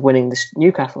view to winning this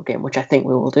Newcastle game, which I think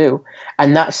we will do.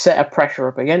 And that set a pressure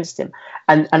up against him.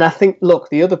 And I think, look,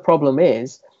 the other problem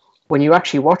is when you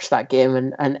actually watch that game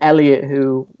and Elliot,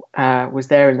 who was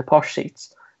there in the posh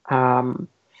seats,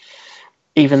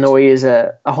 even though he is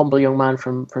a humble young man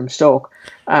from Stoke.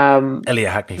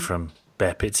 Elliot Hackney from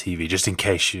Bear Pit TV, just in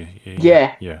case you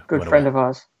good friend of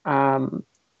ours.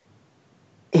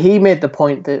 He made the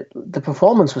point that the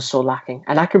performance was so lacking,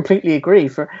 and I completely agree.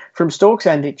 From Stoke's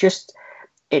end,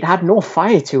 it had no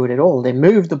fire to it at all. They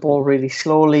moved the ball really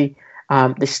slowly.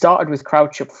 They started with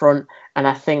Crouch up front, and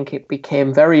I think it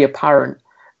became very apparent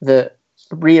that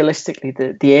realistically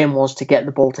the aim was to get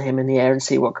the ball to him in the air and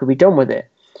see what could be done with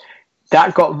it.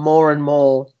 That got more and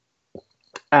more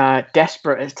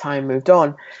desperate as time moved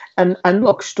on. And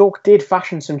look, Stoke did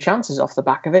fashion some chances off the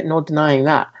back of it, no denying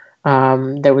that.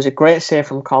 There was a great save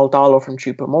from Carl Darlow from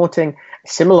Choupo-Moting, a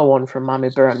similar one from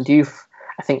Mami Biram Diouf,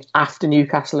 I think after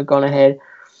Newcastle had gone ahead.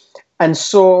 And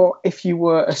so if you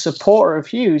were a supporter of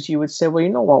Hughes, you would say, well, you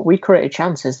know what, we created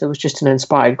chances. There was just an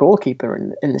inspired goalkeeper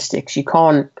in the sticks. You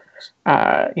can't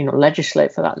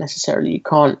legislate for that necessarily. You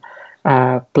can't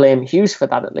blame Hughes for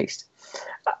that, at least.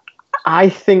 I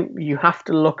think you have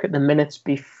to look at the minutes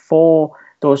before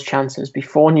those chances,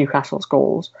 before Newcastle's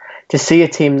goals, to see a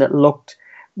team that looked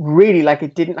really like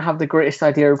it didn't have the greatest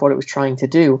idea of what it was trying to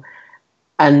do.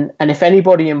 And if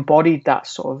anybody embodied that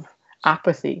sort of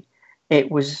apathy, it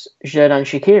was Xherdan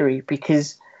Shaqiri,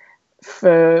 because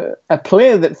for a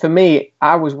player that, for me,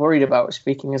 I was worried about,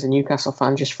 speaking as a Newcastle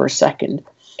fan just for a second,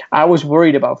 I was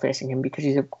worried about facing him because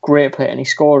he's a great player and he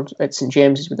scored at St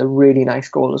James's with a really nice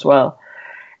goal as well.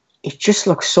 He just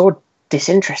looked so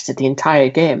disinterested the entire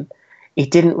game. He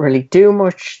didn't really do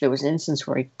much. There was an instance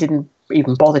where he didn't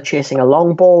even bother chasing a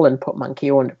long ball and put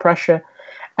Manquillo under pressure.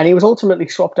 And he was ultimately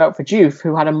swapped out for Diouf,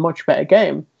 who had a much better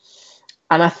game.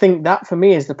 And I think that, for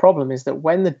me, is the problem, is that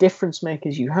when the difference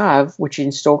makers you have, which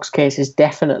in Stoke's case is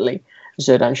definitely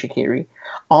Xherdan Shaqiri,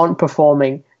 aren't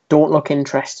performing, don't look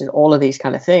interested, all of these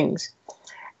kind of things,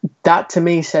 that to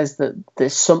me says that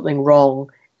there's something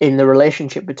wrong in the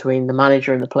relationship between the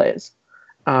manager and the players.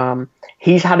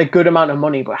 He's had a good amount of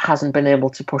money but hasn't been able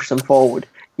to push them forward.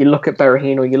 You look at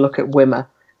Berahino, you look at Wimmer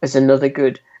as another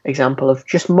good example of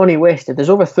just money wasted. There's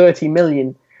over 30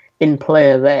 million in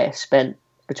player there spent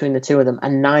between the two of them,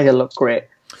 and neither look great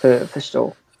for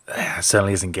Stoke. It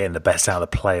certainly isn't getting the best out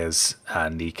of the players,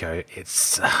 Nico.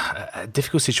 It's a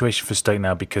difficult situation for Stoke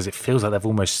now because it feels like they've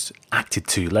almost acted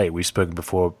too late. We've spoken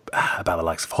before about the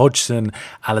likes of Hodgson,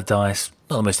 Allardyce,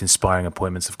 not the most inspiring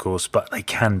appointments, of course, but they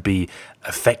can be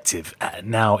effective.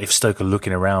 Now, if Stoke are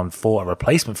looking around for a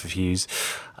replacement for Hughes,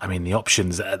 I mean, the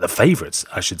options, the favourites,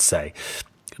 I should say,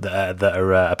 that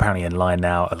are apparently in line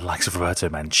now are the likes of Roberto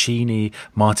Mancini,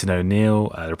 Martin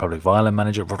O'Neill, the Republic of Ireland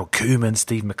manager, Ronald Koeman,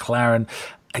 Steve McLaren.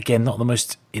 Again, not the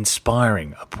most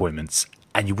inspiring appointments,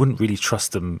 and you wouldn't really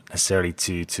trust them necessarily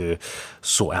to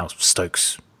sort out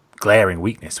Stoke's glaring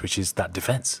weakness, which is that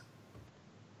defence.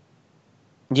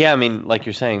 Yeah, I mean, like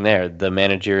you're saying there, the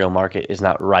managerial market is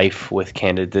not rife with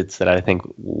candidates that I think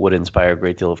would inspire a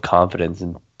great deal of confidence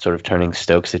in sort of turning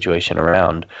Stoke's situation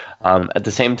around. At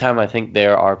the same time, I think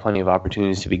there are plenty of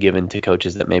opportunities to be given to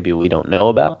coaches that maybe we don't know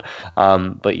about.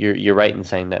 But you're right in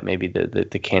saying that maybe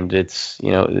the candidates,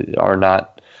 are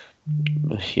not,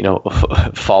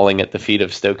 falling at the feet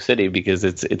of Stoke City, because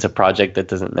it's a project that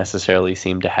doesn't necessarily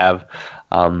seem to have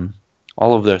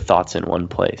all of their thoughts in one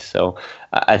place. So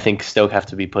I think Stoke have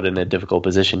to be put in a difficult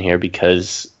position here,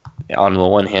 because on the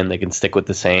one hand, they can stick with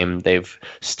the same. They've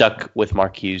stuck with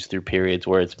Mark Hughes through periods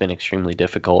where it's been extremely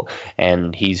difficult,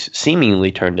 and he's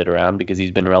seemingly turned it around because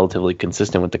he's been relatively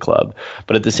consistent with the club.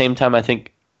 But at the same time, I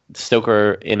think Stoke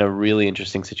are in a really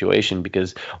interesting situation,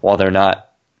 because while they're not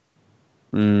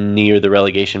near the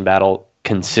relegation battle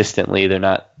consistently, they're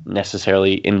not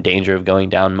necessarily in danger of going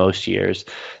down most years.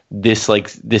 This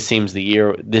seems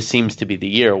to be the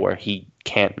year where he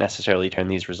can't necessarily turn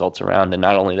these results around. And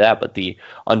not only that, but the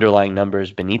underlying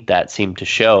numbers beneath that seem to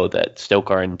show that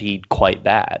Stoke are indeed quite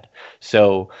bad.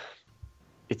 So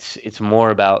it's more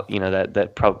about,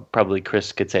 probably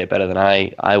Chris could say it better than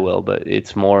I will, but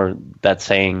it's more that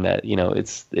saying that,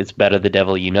 it's better the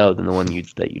devil you know than the one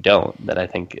that you don't, that I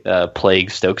think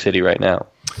plagues Stoke City right now.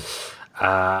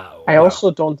 I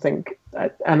also don't think,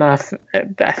 and I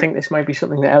think this might be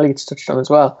something that Elliot's touched on as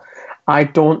well, I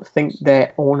don't think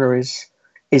their owner is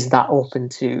that open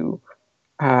to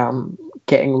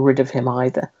getting rid of him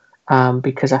either,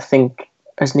 because I think,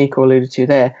 as Nico alluded to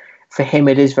there, for him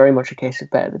it is very much a case of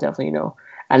better the devil you know.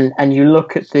 And you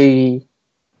look at the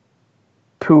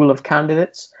pool of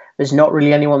candidates, there's not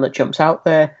really anyone that jumps out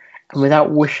there, and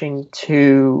without wishing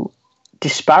to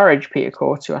disparage Peter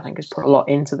Coates, who I think has put a lot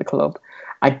into the club,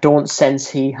 I don't sense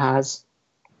he has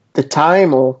the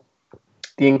time or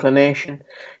the inclination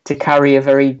to carry a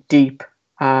very deep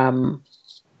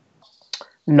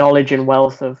knowledge and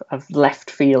wealth of left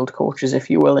field coaches, if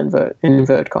you will, in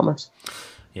inverted commas.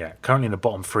 Yeah, currently in the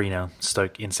bottom three now,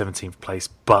 Stoke in 17th place,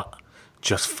 but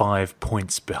just 5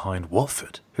 points behind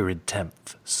Watford, who are in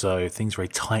 10th. So things very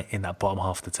tight in that bottom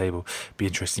half of the table. Be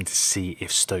interesting to see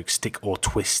if Stoke stick or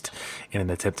twist in an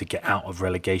attempt to get out of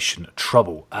relegation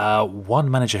trouble. One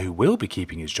manager who will be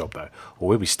keeping his job, though, or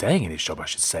will be staying in his job, I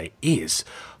should say, is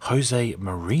Jose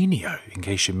Mourinho. In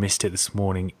case you missed it this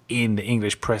morning in the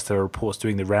English press, there are reports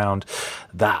doing the round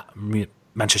that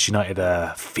Manchester United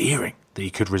are fearing that he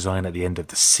could resign at the end of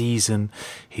the season.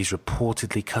 He's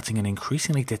reportedly cutting an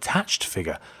increasingly detached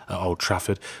figure at Old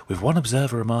Trafford, with one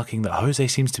observer remarking that Jose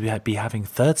seems to be having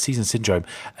third season syndrome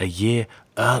a year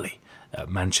early at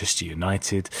Manchester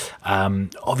United.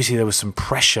 Obviously, there was some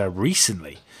pressure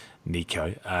recently,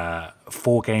 Nico.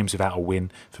 4 games without a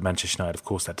win for Manchester United. Of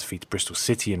course, that defeats Bristol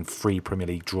City and 3 Premier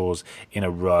League draws in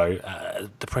a row.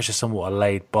 The pressure somewhat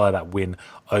allayed by that win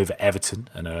over Everton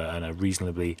and a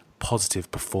reasonably positive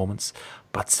performance.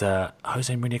 But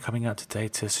Jose Mourinho coming out today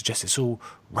to suggest it's all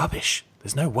rubbish.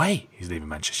 There's no way he's leaving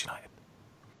Manchester United.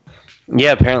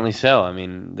 Yeah, apparently so. I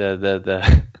mean,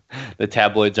 the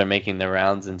tabloids are making the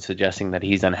rounds and suggesting that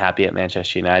he's unhappy at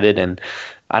Manchester United, and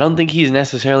I don't think he's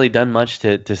necessarily done much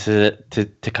to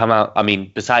come out. I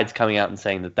mean, besides coming out and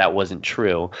saying that wasn't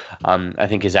true, I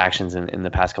think his actions in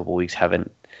the past couple of weeks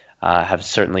have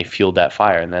certainly fueled that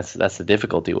fire, and that's the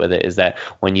difficulty with it, is that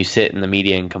when you sit in the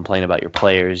media and complain about your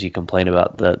players, you complain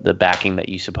about the backing that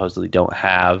you supposedly don't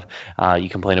have, you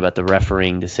complain about the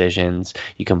refereeing decisions,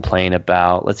 you complain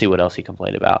about, let's see what else he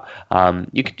complained about,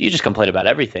 you just complain about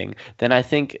everything, then I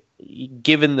think,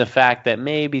 given the fact that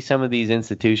maybe some of these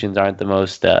institutions aren't the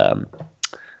most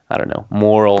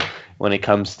moral when it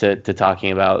comes to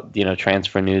talking about,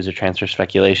 transfer news or transfer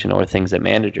speculation or things that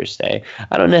managers say,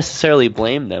 I don't necessarily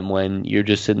blame them when you're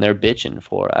just sitting there bitching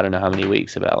for I don't know how many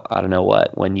weeks about I don't know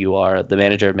what. When you are the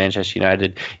manager of Manchester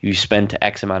United, you spend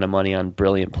X amount of money on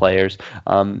brilliant players,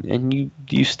 and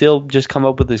you still just come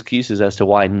up with excuses as to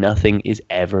why nothing is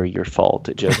ever your fault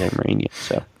at Jose Mourinho.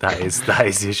 So that is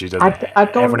the issue, doesn't it?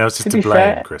 Everyone else is to blame,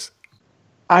 fair, Chris.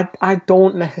 I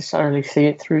don't necessarily see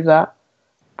it through that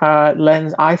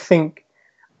lens. I think,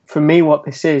 for me, what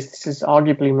this is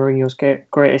arguably Mourinho's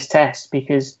greatest test,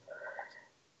 because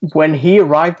when he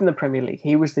arrived in the Premier League,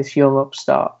 he was this young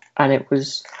upstart, and it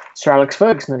was Sir Alex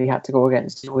Ferguson that he had to go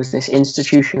against. It was this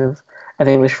institution of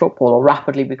English football, or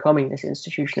rapidly becoming this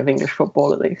institution of English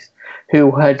football at least,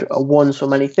 who had won so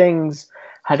many things,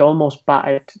 had almost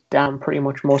battered down pretty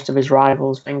much most of his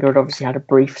rivals. Wenger had obviously had a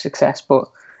brief success, but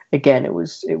again, it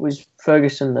was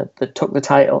Ferguson that took the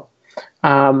title.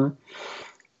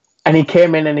 And he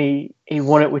came in and he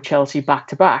won it with Chelsea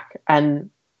back-to-back. And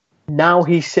now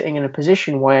he's sitting in a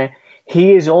position where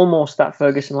he is almost that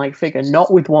Ferguson-like figure,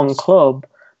 not with one club,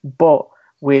 but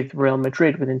with Real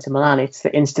Madrid, with Inter Milan. It's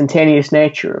the instantaneous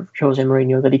nature of Jose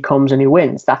Mourinho that he comes and he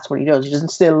wins. That's what he does. He doesn't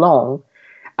stay long.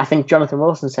 I think Jonathan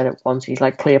Wilson said it once. He's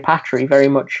like Cleopatra. He very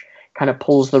much kind of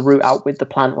pulls the root out with the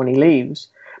plant when he leaves,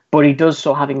 but he does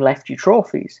so having left you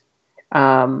trophies.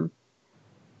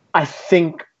 I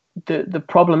think the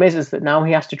problem is that now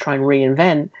he has to try and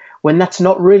reinvent when that's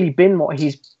not really been what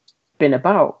he's been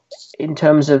about. In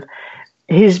terms of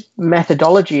his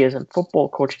methodology as a football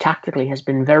coach tactically has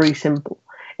been very simple.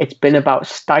 It's been about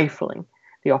stifling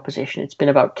the opposition. It's been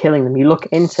about killing them. You look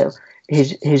into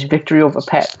his victory over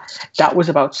Pep, that was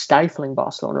about stifling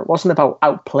Barcelona. It wasn't about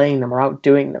outplaying them or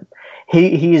outdoing them.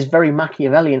 He is very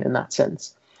Machiavellian in that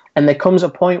sense. And there comes a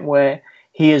point where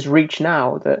he has reached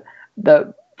now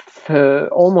that for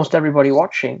almost everybody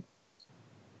watching,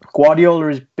 Guardiola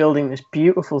is building this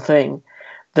beautiful thing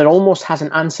that almost has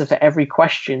an answer for every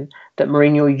question that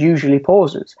Mourinho usually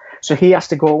poses. So he has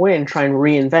to go away and try and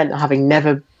reinvent, having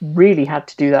never really had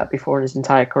to do that before in his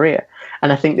entire career.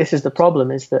 And I think this is the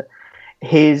problem, is that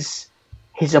his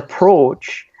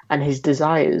approach and his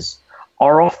desires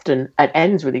are often at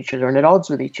ends with each other and at odds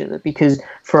with each other, because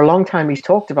for a long time he's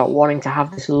talked about wanting to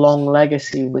have this long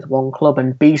legacy with one club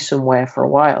and be somewhere for a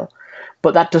while.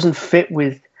 But that doesn't fit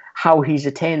with how he's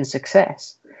attained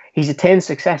success. He's attained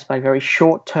success by very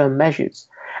short-term measures.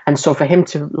 And so for him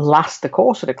to last the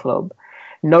course of the club,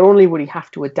 not only would he have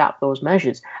to adapt those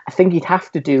measures, I think he'd have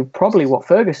to do probably what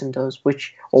Ferguson does,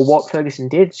 what Ferguson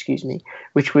did,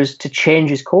 which was to change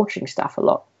his coaching staff a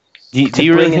lot. Do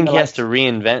you really think he has to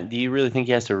reinvent? Do you really think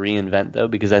he has to reinvent, though?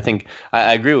 Because I think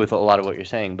I agree with a lot of what you're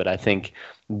saying, but I think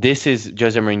this is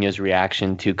Jose Mourinho's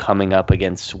reaction to coming up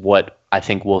against what I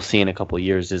think we'll see in a couple of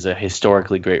years is a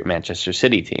historically great Manchester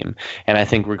City team. And I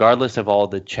think regardless of all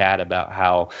the chat about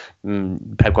how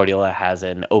Pep Guardiola has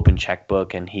an open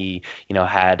checkbook and he,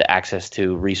 had access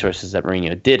to resources that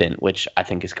Mourinho didn't, which I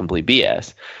think is complete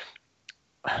BS.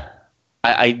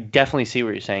 I definitely see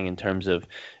what you're saying in terms of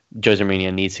Jose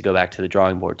Mourinho needs to go back to the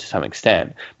drawing board to some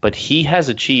extent, but he has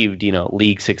achieved,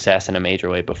 league success in a major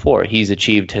way before. He's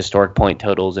achieved historic point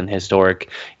totals and historic,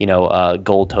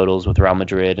 goal totals with Real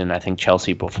Madrid and I think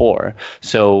Chelsea before.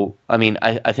 So,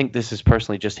 I think this is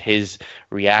personally just his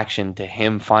reaction to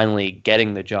him finally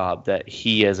getting the job that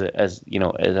he, as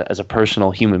a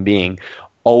personal human being,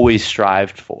 always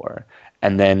strived for.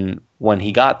 And then when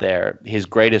he got there, his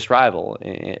greatest rival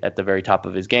at the very top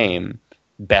of his game,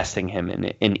 besting him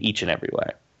in each and every way.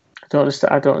 I don't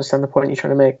understand the point you're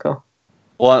trying to make, though.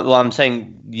 Well, I'm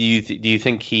saying, do you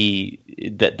think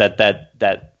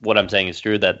that what I'm saying is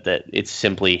true, that it's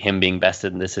simply him being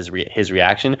bested and this is his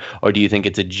reaction, or do you think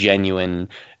it's a genuine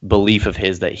belief of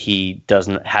his that he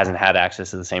hasn't had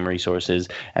access to the same resources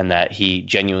and that he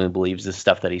genuinely believes the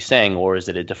stuff that he's saying, or is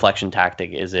it a deflection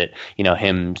tactic? Is it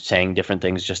him saying different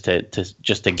things just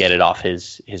to get it off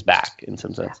his back in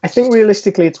some sense? I think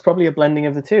realistically it's probably a blending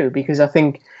of the two, because I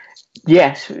think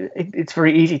yes, it's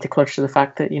very easy to clutch to the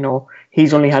fact that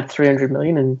he's only had 300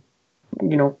 million and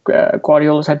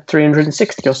Guardiola's had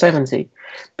 360 or 70.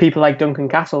 People like Duncan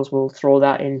Castles will throw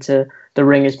that into the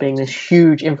ring as being this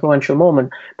huge influential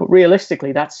moment, but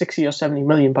realistically that 60 or 70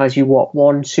 million buys you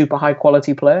one super high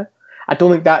quality player. I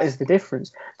don't think that is the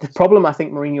difference. The problem I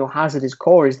think Mourinho has at his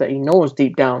core is that he knows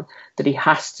deep down that he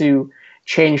has to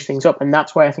change things up, and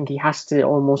that's why I think he has to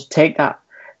almost take that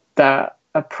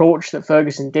approach that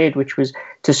Ferguson did, which was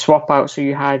to swap out. So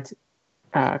you had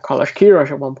Carlos Queiroz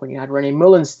at one point, you had René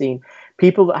Mullenstein,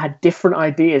 people that had different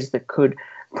ideas that could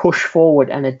push forward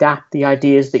and adapt the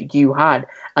ideas that you had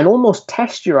and almost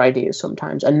test your ideas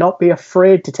sometimes and not be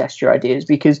afraid to test your ideas.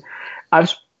 Because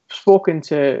I've spoken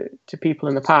to people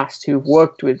in the past who've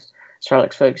worked with Sir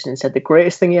Alex Ferguson and said the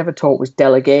greatest thing he ever taught was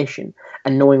delegation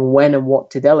and knowing when and what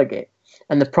to delegate.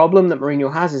 And the problem that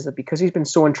Mourinho has is that because he's been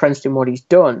so entrenched in what he's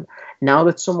done, now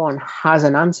that someone has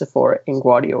an answer for it in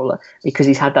Guardiola, because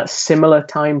he's had that similar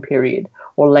time period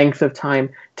or length of time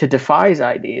to devise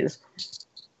ideas,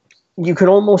 you can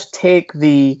almost take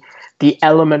the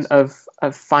element of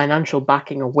financial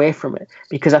backing away from it.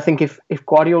 Because I think if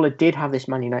Guardiola did have this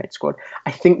Man United squad,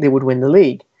 I think they would win the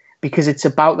league, because it's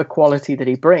about the quality that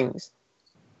he brings.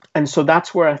 And so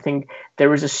that's where I think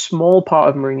there is a small part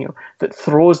of Mourinho that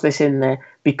throws this in there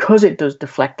because it does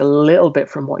deflect a little bit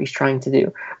from what he's trying to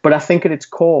do. But I think at its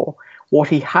core, what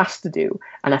he has to do,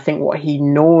 and I think what he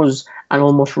knows and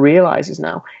almost realizes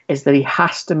now, is that he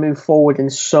has to move forward in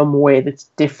some way that's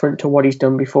different to what he's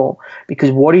done before.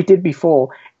 Because what he did before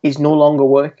is no longer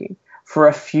working for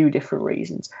a few different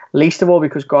reasons. Least of all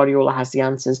because Guardiola has the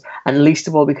answers, and least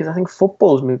of all because I think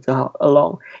football's moved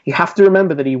along. You have to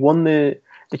remember that he won the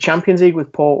Champions League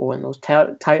with Porto and those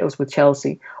titles with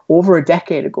Chelsea over a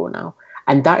decade ago now.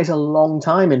 And that is a long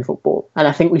time in football. And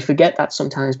I think we forget that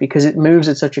sometimes because it moves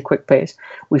at such a quick pace.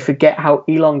 We forget how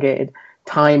elongated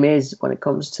time is when it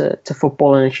comes to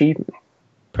football and achievement.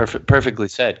 Perfectly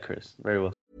said, Chris. Very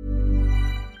well.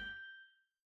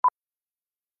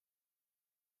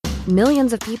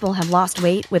 Millions of people have lost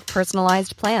weight with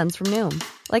personalized plans from Noom.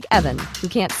 Like Evan, who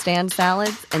can't stand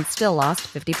salads and still lost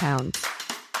 50 pounds.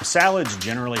 Salads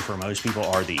generally for most people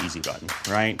are the easy button,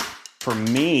 right? For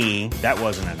me, that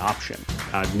wasn't an option.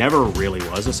 I never really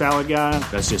was a salad guy.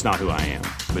 That's just not who I am.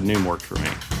 But Noom worked for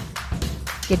me.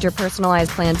 Get your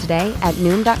personalized plan today at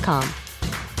Noom.com.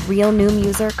 Real Noom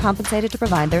user compensated to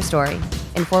provide their story.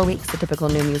 In 4 weeks, the typical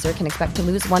Noom user can expect to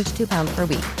lose 1 to 2 pounds per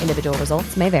week. Individual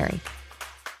results may vary.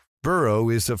 Burrow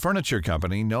is a furniture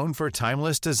company known for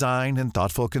timeless design and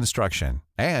thoughtful construction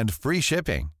and free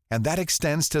shipping, and that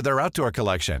extends to their outdoor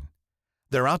collection.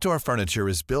 Their outdoor furniture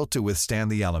is built to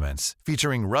withstand the elements,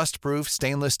 featuring rust-proof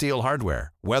stainless steel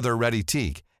hardware, weather-ready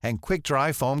teak, and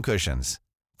quick-dry foam cushions.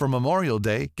 For Memorial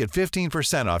Day, get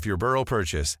 15% off your Burrow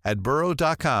purchase at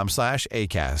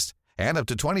burrow.com/acast, and up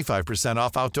to 25%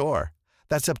 off outdoor.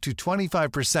 That's up to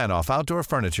 25% off outdoor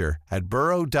furniture at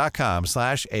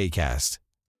burrow.com/acast.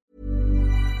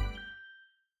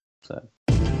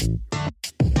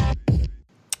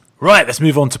 Right, let's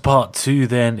move on to part 2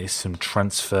 then. It's some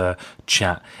transfer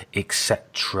chat,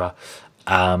 etc.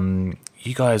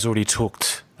 You guys already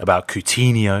talked about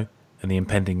Coutinho and the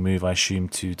impending move, I assume,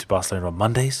 to Barcelona on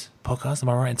Monday's podcast. Am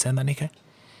I right in saying that, Nico?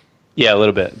 Yeah, a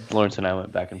little bit. Lawrence and I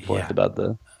went back and forth about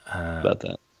that.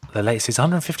 The latest is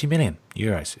 150 million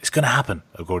euros. It's going to happen,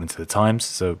 according to the Times,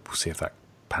 so we'll see if that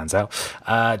pans out.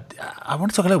 I want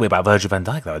to talk a little bit about Virgil van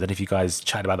Dijk, though. I don't know if you guys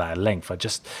chatted about that at length. I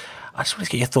just want to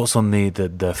get your thoughts on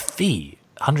the fee.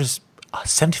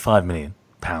 175 million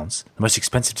pounds, the most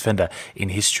expensive defender in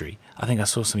history. I think I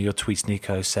saw some of your tweets,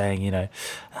 Nico, saying,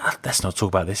 let's not talk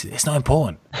about this. It's not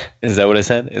important. Is that what I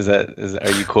said?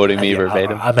 Are you quoting me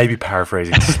verbatim? I may be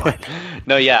paraphrasing slightly.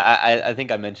 No, yeah, I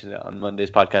think I mentioned it on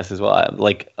Monday's podcast as well.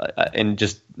 And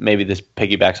just maybe this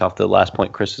piggybacks off the last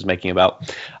point Chris was making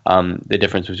about the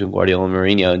difference between Guardiola and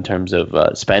Mourinho in terms of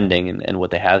spending and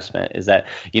what they have spent. Is that,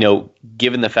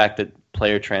 given the fact that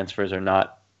player transfers are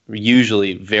not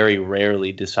usually very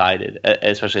rarely decided,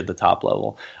 especially at the top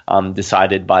level,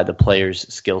 decided by the player's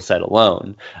skill set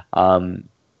alone.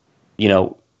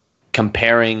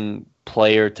 Comparing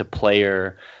player to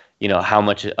player, how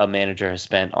much a manager has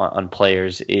spent on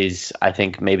players is, I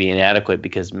think, maybe inadequate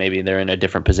because maybe they're in a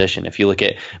different position. If you look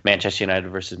at Manchester United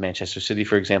versus Manchester City,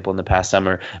 for example, in the past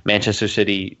summer, Manchester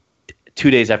City 2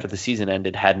 days after the season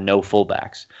ended had no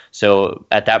fullbacks. So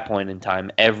at that point in time,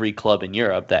 every club in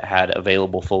Europe that had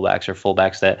available fullbacks or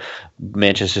fullbacks that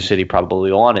Manchester City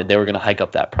probably wanted, they were going to hike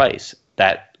up that price.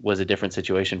 That was a different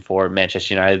situation for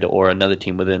Manchester United or another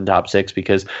team within the top 6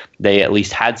 because they at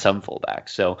least had some fullbacks.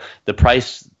 So the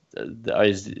price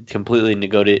is completely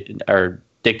negotiated or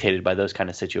dictated by those kind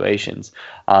of situations.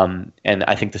 And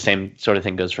I think the same sort of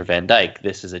thing goes for Van Dijk.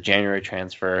 This is a January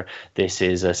transfer. This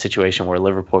is a situation where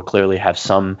Liverpool clearly have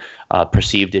some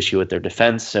perceived issue with their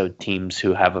defense. So teams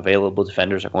who have available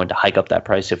defenders are going to hike up that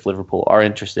price if Liverpool are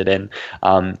interested in.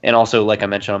 And also, like I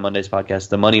mentioned on Monday's podcast,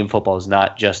 the money in football is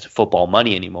not just football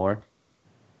money anymore.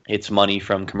 It's money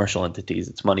from commercial entities.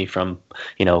 It's money from,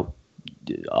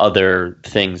 other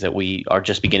things that we are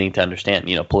just beginning to understand.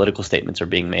 Political statements are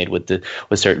being made with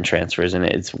certain transfers, and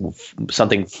it's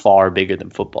something far bigger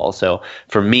than football. So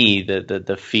for me,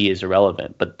 the fee is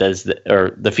irrelevant. But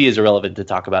the fee is irrelevant to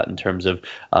talk about in terms of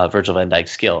Virgil van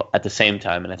Dijk's skill. At the same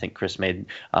time, and I think Chris made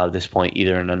this point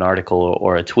either in an article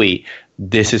or a tweet,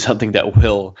 this is something that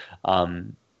will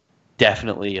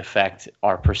definitely affect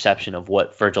our perception of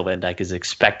what Virgil van Dijk is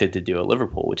expected to do at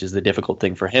Liverpool, which is the difficult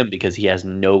thing for him because he has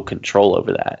no control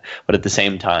over that. But at the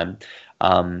same time,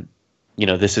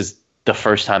 this is the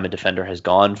first time a defender has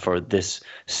gone for this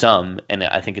sum, and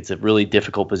I think it's a really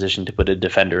difficult position to put a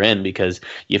defender in because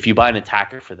if you buy an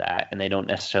attacker for that and they don't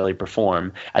necessarily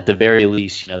perform, at the very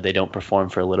least, they don't perform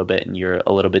for a little bit and you're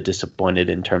a little bit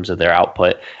disappointed in terms of their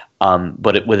output.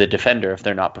 But with a defender, if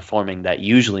they're not performing, that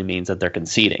usually means that they're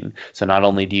conceding. So not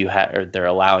only do you have, or they're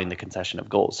allowing the concession of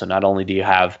goals. So not only do you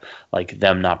have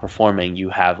them not performing,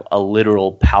 you have a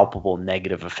literal, palpable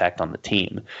negative effect on the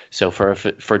team. So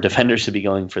for defenders to be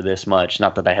going for this much,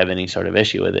 not that I have any sort of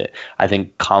issue with it, I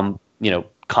think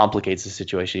complicates the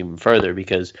situation even further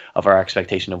because of our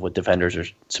expectation of what defenders are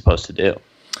supposed to do.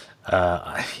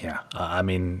 I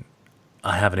mean,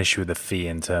 I have an issue with the fee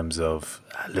in terms of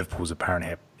Liverpool's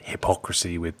apparent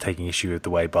hypocrisy with taking issue with the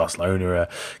way Barcelona are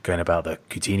going about the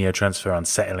Coutinho transfer,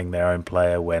 unsettling their own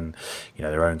player when, you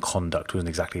know, their own conduct wasn't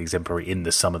exactly exemplary in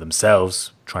the summer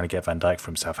themselves, trying to get Van Dijk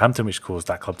from Southampton, which caused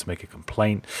that club to make a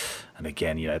complaint. And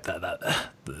again, you know,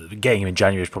 getting him in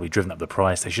January has probably driven up the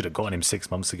price. They should have gotten him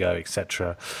 6 months ago,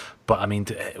 etc. But I mean,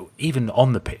 even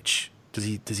on the pitch, does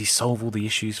he solve all the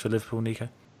issues for Liverpool, Nico?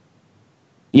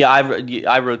 Yeah,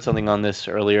 I wrote something on this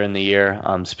earlier in the year,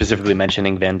 specifically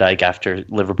mentioning Van Dijk after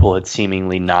Liverpool had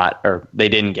seemingly not, or they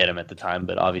didn't get him at the time,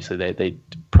 but obviously they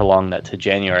prolonged that to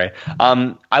January.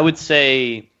 I would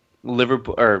say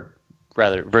Liverpool, or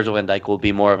rather Virgil van Dijk, will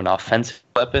be more of an offensive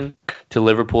weapon to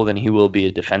Liverpool than he will be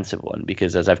a defensive one,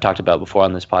 because as I've talked about before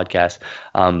on this podcast,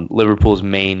 Liverpool's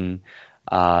main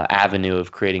avenue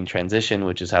of creating transition,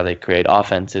 which is how they create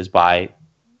offense, is by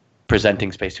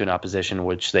presenting space to an opposition,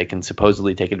 which they can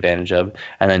supposedly take advantage of,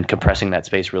 and then compressing that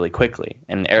space really quickly.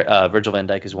 And Virgil van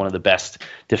Dijk is one of the best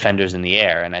defenders in the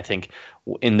air. And I think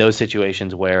in those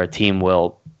situations where a team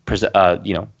will,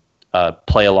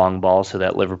 play a long ball so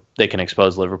that they can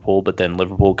expose Liverpool, but then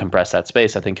Liverpool compress that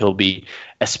space, I think he'll be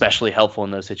especially helpful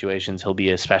in those situations. He'll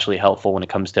be especially helpful when it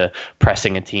comes to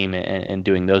pressing a team and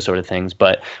doing those sort of things.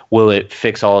 But will it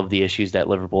fix all of the issues that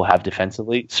Liverpool have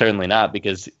defensively? Certainly not,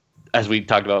 because as we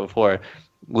talked about before,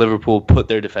 Liverpool put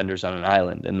their defenders on an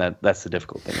island, and that's the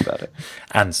difficult thing about it.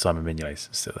 And Simon Mignolet's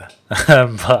still there.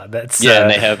 But that's and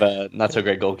they have a not so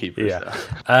great goalkeeper. Yeah.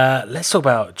 So. Let's talk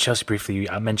about Chelsea briefly.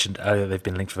 I mentioned earlier they've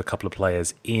been linked with a couple of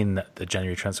players in the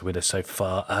January transfer window so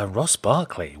far. Ross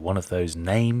Barkley, one of those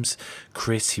names.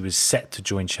 Chris, he was set to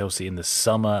join Chelsea in the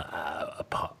summer.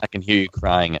 I can hear you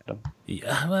crying at him.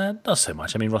 Yeah, not so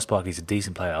much. I mean, Ross Barkley's a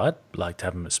decent player. I'd like to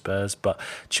have him at Spurs, but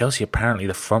Chelsea apparently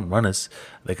the front runners.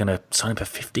 They're going to sign him for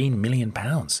 £15 million,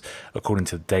 according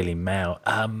to the Daily Mail.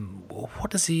 What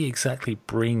does he exactly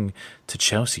bring to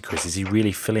Chelsea, Chris? Is he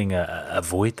really filling a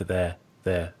void that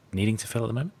they're needing to fill at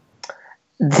the moment?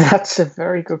 That's a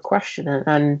very good question,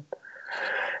 and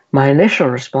my initial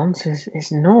response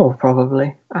is no,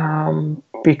 probably,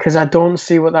 because I don't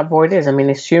see what that void is. I mean,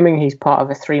 assuming he's part of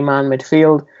a three-man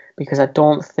midfield, because I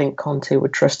don't think Conte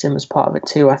would trust him as part of it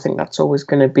too. I think that's always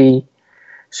going to be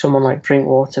someone like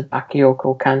Drinkwater,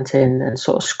 Bakayoko, Kante, and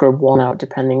sort of scrub one out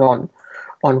depending on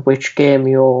which game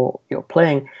you're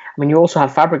playing. I mean, you also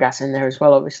have Fabregas in there as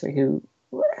well, obviously, who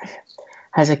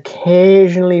has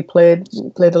occasionally played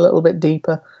a little bit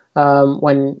deeper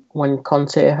when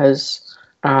Conte has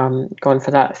gone for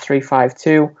that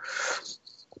 3-5-2.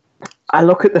 I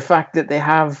look at the fact that they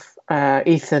have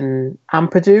Ethan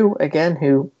Ampadu again,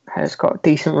 who has got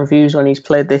decent reviews when he's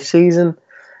played this season,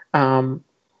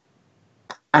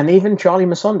 and even Charlie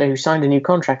Masonda, who signed a new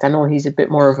contract. I know he's a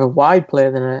bit more of a wide player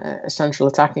than a central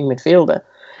attacking midfielder,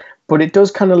 but it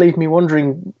does kind of leave me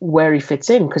wondering where he fits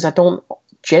in, because I don't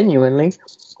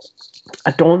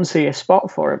see a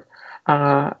spot for him.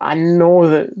 I know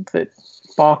that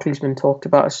Barkley's been talked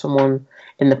about as someone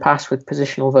in the past with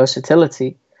positional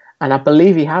versatility, and I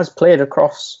believe he has played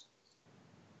across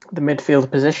the midfield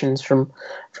positions from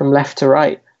left to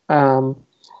right.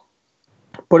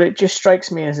 But it just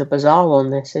strikes me as a bizarre one,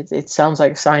 this. It sounds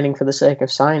like signing for the sake of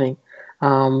signing.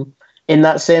 In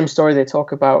that same story, they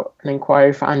talk about an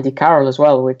inquiry for Andy Carroll as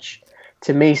well, which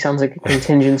to me sounds like a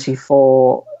contingency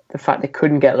for the fact they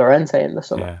couldn't get Llorente in the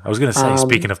summer. Yeah, I was going to say,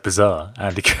 speaking of bizarre,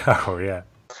 Andy Carroll, yeah.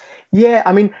 Yeah,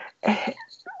 I mean,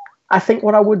 I think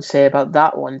what I would say about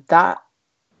that one, that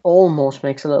almost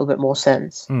makes a little bit more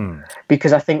sense.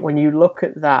 Because I think when you look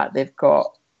at that, they've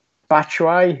got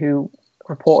Batshuayi, who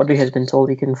reportedly has been told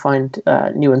he can find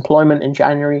new employment in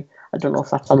January. I don't know if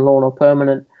that's on loan or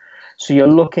permanent. So you're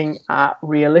looking at,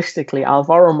 realistically,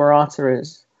 Alvaro Morata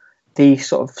is the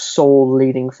sort of sole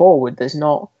leading forward. There's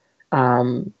not,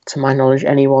 to my knowledge,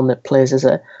 anyone that plays as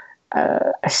a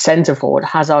centre forward.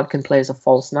 Hazard can play as a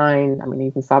false nine. I mean,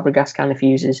 even Fabregas can if he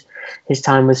uses his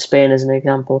time with Spain as an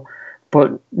example.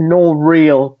 But no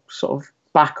real sort of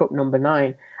backup number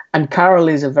 9. And Carroll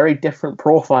is a very different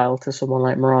profile to someone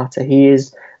like Morata. He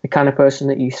is the kind of person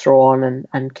that you throw on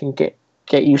and can get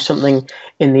you something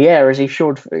in the air, as he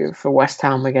showed for West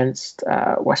Ham against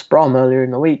West Brom earlier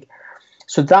in the week.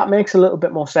 So that makes a little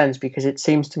bit more sense, because it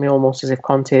seems to me almost as if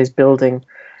Conte is building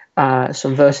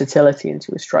some versatility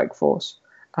into his strike force,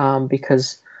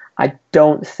 because I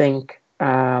don't think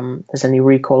there's any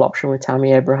recall option with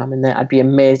Tammy Abraham in there. I'd be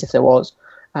amazed if there was,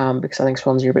 because I think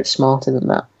Swansea are a bit smarter than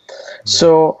that.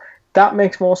 So that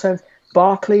makes more sense.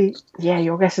 Barkley, yeah,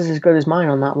 your guess is as good as mine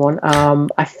on that one.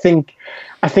 I think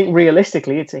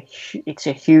realistically, it's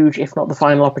a huge, if not the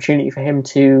final opportunity for him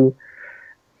to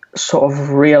sort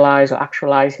of realize or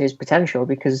actualize his potential,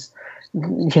 because I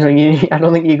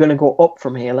don't think you're going to go up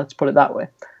from here. Let's put it that way.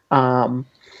 And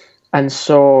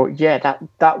so, yeah,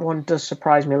 that one does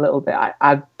surprise me a little bit.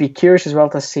 I'd be curious as well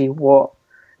to see what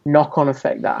knock-on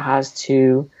effect that has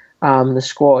to the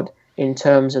squad, in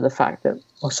terms of the fact that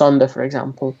Osunda, for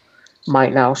example,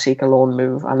 might now seek a loan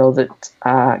move. I know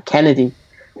that Kennedy,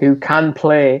 who can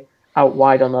play out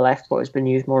wide on the left but has been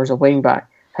used more as a wing-back,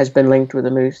 has been linked with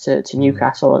a move to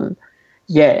Newcastle. And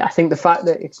yeah, I think the fact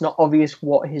that it's not obvious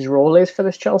what his role is for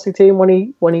this Chelsea team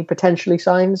when he potentially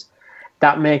signs,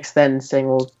 that makes then saying,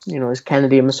 well, is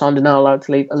Kennedy and Masonda now allowed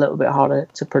to leave, a little bit harder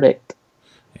to predict.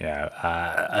 Yeah,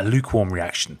 a lukewarm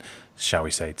reaction, shall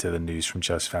we say, to the news from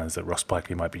Chelsea fans that Ross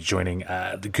Barkley might be joining.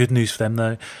 The good news for them,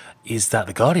 though, is that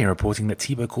The Guardian are reporting that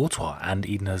Thibaut Courtois and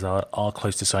Eden Hazard are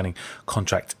close to signing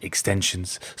contract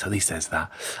extensions. So at least there's that.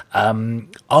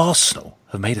 Arsenal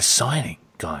have made a signing,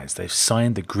 guys. They've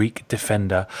signed the Greek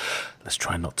defender, let's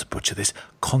try not to butcher this,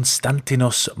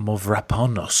 Konstantinos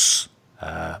Mavropanos.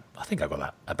 I think I got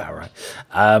that about right.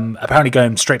 Apparently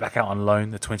going straight back out on loan,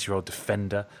 the 20-year-old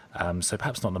defender. So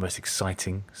perhaps not the most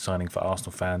exciting signing for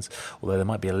Arsenal fans, although they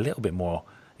might be a little bit more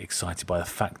excited by the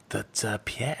fact that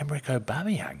Pierre-Emerick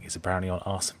Aubameyang is apparently on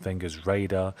Arsene Wenger's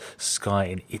radar. Sky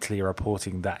in Italy are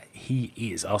reporting that he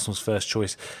is Arsenal's first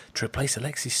choice to replace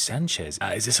Alexis Sanchez.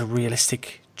 Is this a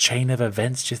realistic chain of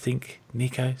events, do you think,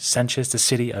 Nico? Sanchez to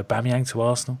City, Aubameyang to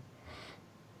Arsenal?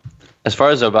 As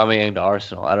far as Aubameyang to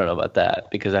Arsenal, I don't know about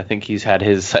that, because I think he's had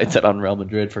his sights set on Real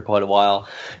Madrid for quite a while.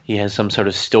 He has some sort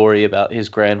of story about his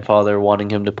grandfather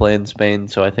wanting him to play in Spain,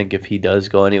 so I think if he does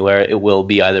go anywhere, it will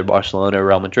be either Barcelona or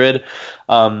Real Madrid.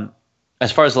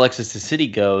 As far as Alexis to City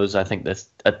goes, I think that's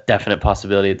a definite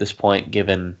possibility at this point,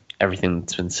 given everything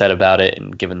that's been said about it,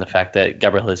 and given the fact that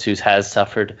Gabriel Jesus has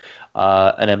suffered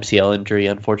an MCL injury,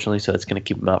 unfortunately, so it's going to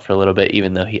keep him out for a little bit,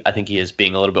 even though I think he is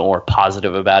being a little bit more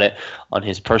positive about it on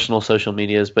his personal social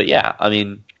medias. But yeah, I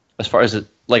mean, as far as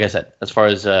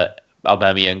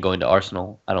Aubameyang going to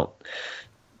Arsenal, I don't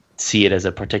see it as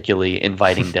a particularly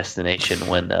inviting destination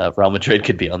when Real Madrid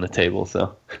could be on the table.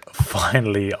 So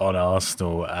finally on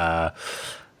Arsenal,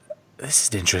 this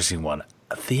is an interesting one.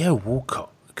 Theo Walcott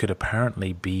could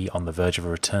apparently be on the verge of a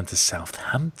return to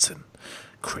Southampton.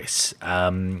 Chris,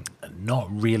 not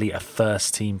really a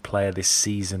first-team player this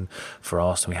season for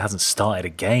Arsenal. He hasn't started a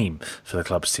game for the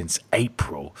club since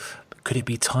April. But could it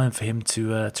be time for him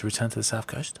to return to the South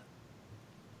Coast?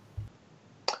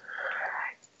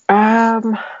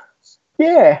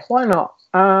 Yeah, why not?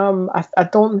 I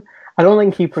don't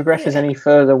think he progresses any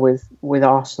further with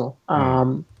Arsenal.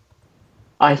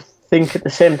 I think at the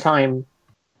same time,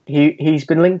 he's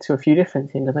been linked to a few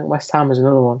different teams. I think West Ham is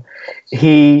another one.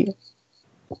 He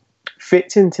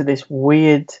fits into this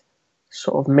weird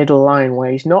sort of middle line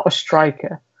where he's not a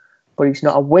striker, but he's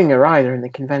not a winger either in the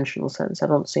conventional sense. I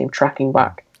don't see him tracking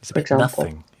back, for example.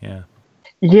 Nothing, yeah.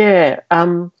 Yeah.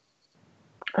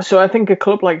 So I think a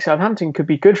club like Southampton could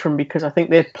be good for him, because I think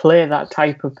they play that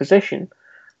type of position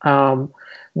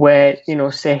where,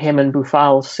 say him and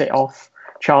Boufal sit off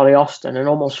Charlie Austin and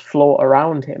almost float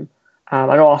around him.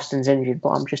 I know Austin's injured, but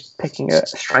I'm just picking a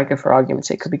striker for argument's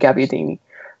sake. It could be Gabbiadini.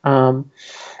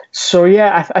 So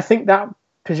yeah, I think that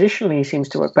positionally seems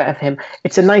to work better for him.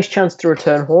 It's a nice chance to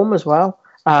return home as well,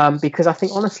 because I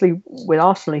think honestly with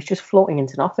Arsenal he's just floating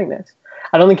into nothingness.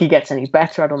 I don't think he gets any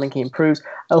better. I don't think he improves.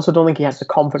 I also don't think he has the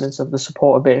confidence of the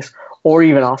supporter base or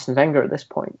even Arsene Wenger at this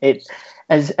point.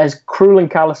 As cruel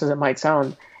and callous as it might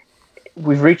sound,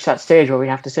 we've reached that stage where we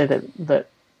have to say that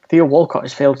Theo Walcott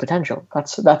has failed potential.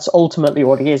 That's ultimately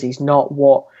what he is. He's not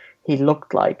what he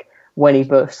looked like when he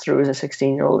burst through as a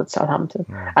 16-year-old at Southampton.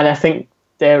 And I think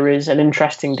there is an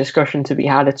interesting discussion to be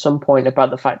had at some point about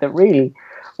the fact that really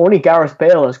only Gareth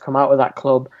Bale has come out of that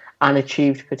club and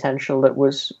achieved potential that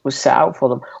was set out for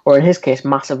them, or in his case,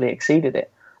 massively exceeded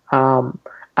it. And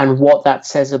what that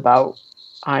says about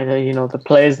either, the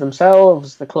players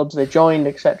themselves, the clubs they joined,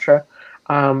 etc.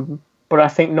 But I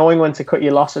think knowing when to cut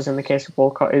your losses in the case of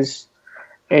Walcott is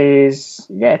it's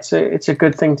a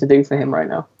good thing to do for him right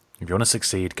now. If you want to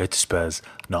succeed, go to Spurs,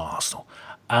 not Arsenal.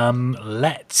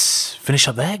 Let's finish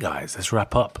up there, guys. Let's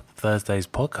wrap up Thursday's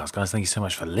podcast. Guys, thank you so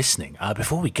much for listening.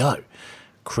 Before we go,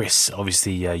 Chris,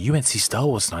 obviously you went to see Star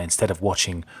Wars tonight instead of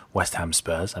watching West Ham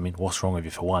Spurs. I mean, what's wrong with you,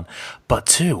 for one? But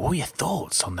two, what are your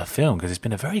thoughts on the film? Because it's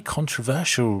been a very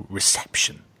controversial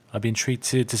reception. I'd be intrigued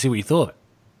to see what you thought.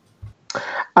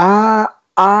 I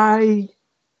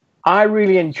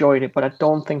really enjoyed it, but I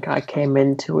don't think I came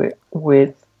into it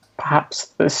with perhaps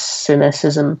the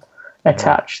cynicism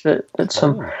attached that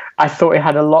some. I thought it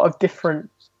had a lot of different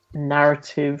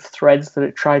narrative threads that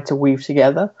it tried to weave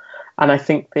together, And I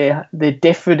think they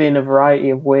differed in a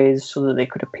variety of ways so that they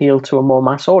could appeal to a more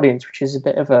mass audience, which is a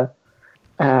bit of a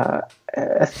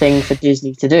thing for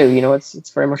Disney to do. You know, it's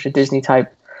very much a Disney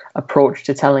type approach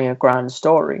to telling a grand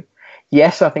story.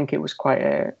 Yes, I think it was quite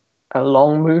a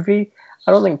long movie.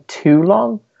 I don't think too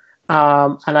long.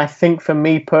 And I think for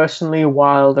me personally,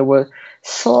 while there were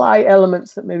slight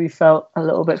elements that maybe felt a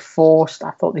little bit forced,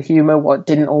 I thought the humor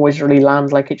didn't always really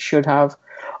land like it should have.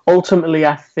 Ultimately,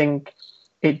 I think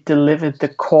it delivered the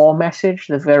core message,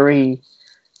 the very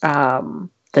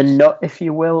the nut, if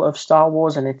you will, of Star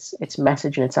Wars and its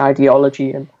message and its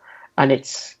ideology and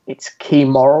its key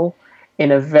moral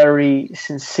in a very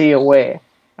sincere way,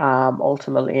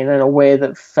 ultimately, and in a way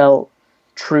that felt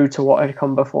true to what had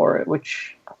come before it,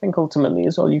 which I think ultimately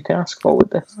is all you can ask for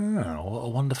with this. Oh, what a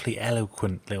wonderfully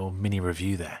eloquent little mini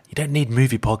review there. You don't need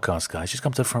movie podcasts, guys. Just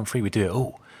come to the front free. We do it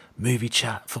all. Movie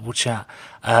chat, football chat.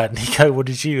 Nico, what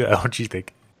did you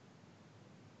think?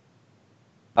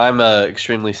 I'm an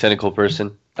extremely cynical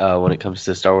person when it comes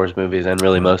to Star Wars movies and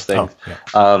really most things.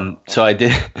 Oh,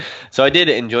 yeah. So I did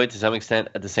enjoy it to some extent.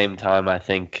 At the same time, I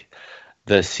think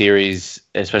the series,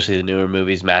 especially the newer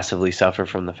movies, massively suffer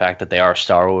from the fact that they are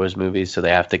Star Wars movies, so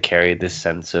they have to carry this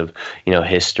sense of, you know,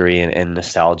 history and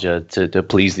nostalgia to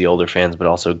please the older fans, but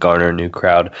also garner a new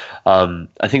crowd.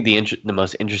 I think the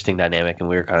most interesting dynamic, and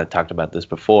we were kind of talked about this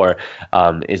before,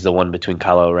 is the one between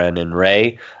Kylo Ren and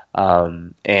Rey.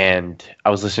 And I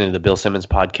was listening to the Bill Simmons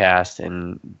podcast,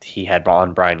 and he had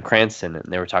on Bryan Cranston,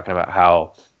 and they were talking about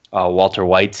how Walter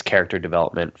White's character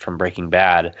development from Breaking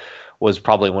Bad was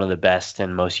probably one of the best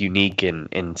and most unique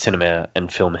in cinema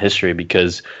and film history,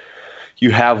 because you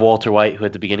have Walter White, who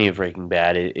at the beginning of Breaking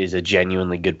Bad is a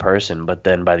genuinely good person, but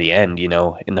then by the end, you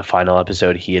know, in the final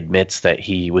episode, he admits that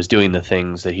he was doing the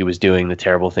things that he was doing, the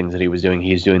terrible things that he was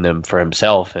doing them for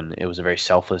himself, and it was a very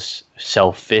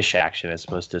selfish action as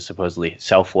opposed to supposedly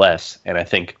selfless. And I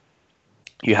think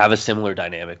you have a similar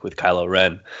dynamic with Kylo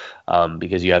Ren,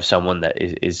 because you have someone that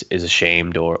is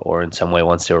ashamed or in some way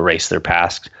wants to erase their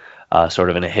past, sort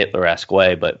of in a Hitler-esque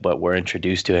way, but we're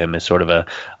introduced to him as sort of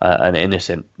an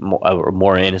innocent,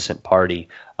 more innocent party.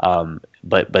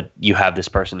 But you have this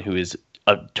person who is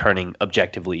turning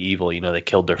objectively evil. You know, they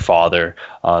killed their father,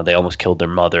 they almost killed their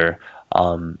mother,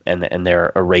 and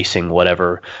they're erasing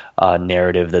whatever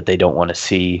narrative that they don't want to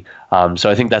see. So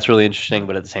I think that's really interesting.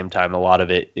 But at the same time, a lot of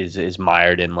it is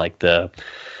mired in like the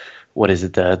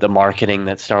marketing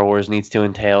that Star Wars needs to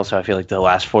entail. So I feel like the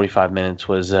last 45 minutes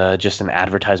was just an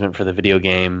advertisement for the video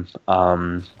game.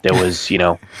 There was, you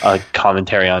know, a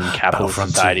commentary on capitalist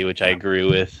society, which I agree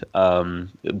with.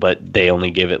 But they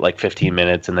only give it like 15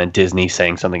 minutes, and then Disney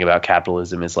saying something about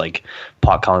capitalism is like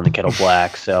pot calling the kettle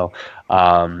black. So,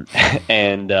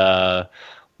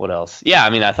 what else? Yeah, I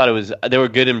mean, I thought there were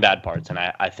good and bad parts, and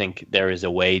I think there is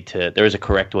a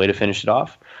correct way to finish it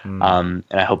off. And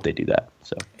I hope they do that.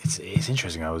 So it's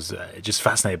interesting. I was just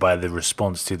fascinated by the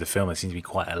response to the film. There seems to be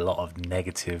quite a lot of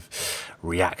negative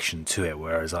reaction to it,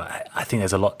 whereas I think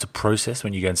there's a lot to process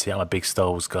when you go and see it. I'm a big Star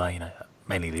Wars guy, you know,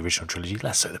 mainly the original trilogy,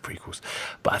 less so the prequels.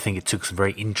 But I think it took some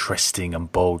very interesting and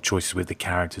bold choices with the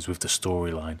characters, with the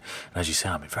storyline. And as you say,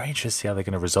 I'm very interested to see how they're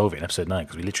going to resolve it in episode 9,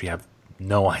 because we literally have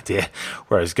no idea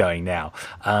where it's going now.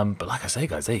 But like I say,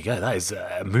 guys, there you go. That is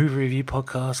a movie review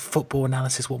podcast, football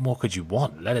analysis. What more could you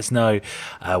want? Let us know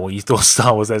what you thought of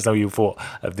Star Wars. Let us know what you thought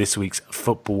of this week's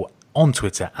football on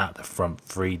Twitter at The Front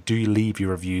Three. Do leave your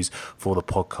reviews for the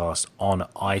podcast on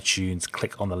iTunes.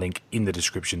 Click on the link in the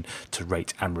description to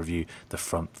rate and review The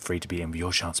Front Three to be in with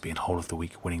your chance to be in Whole of the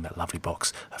Week, winning that lovely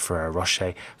box of Ferrero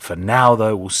Rocher. For now,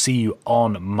 though, we'll see you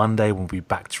on Monday. We'll be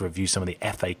back to review some of the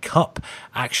FA Cup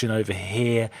action over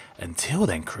here. Until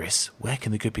then, Chris, where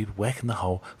can the good people, where can the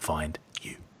whole find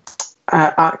you?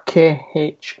 At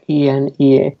KHENEAGE.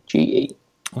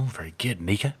 Oh, very good.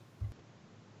 Nico?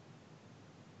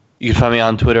 You can find me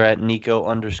on Twitter at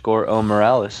Nico_O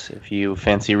Morales if you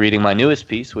fancy reading my newest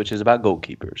piece, which is about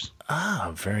goalkeepers.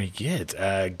 Ah, very good.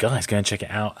 Guys, go and check it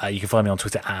out. You can find me on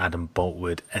Twitter at Adam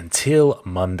Boltwood. Until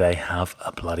Monday, have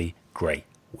a bloody great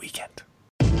weekend.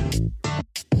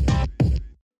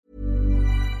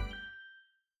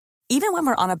 Even when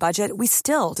we're on a budget, we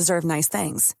still deserve nice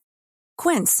things.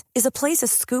 Quince is a place to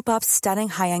scoop up stunning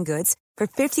high-end goods for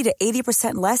 50 to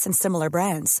 80% less than similar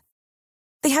brands.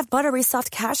 They have buttery soft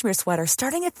cashmere sweaters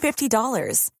starting at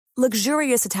 $50,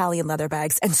 luxurious Italian leather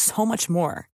bags, and so much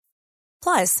more.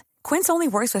 Plus, Quince only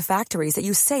works with factories that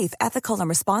use safe, ethical, and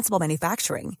responsible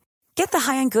manufacturing. Get the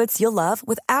high-end goods you'll love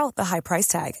without the high price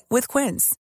tag with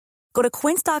Quince. Go to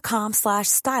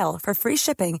quince.com/style for free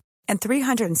shipping and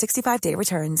 365-day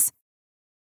returns.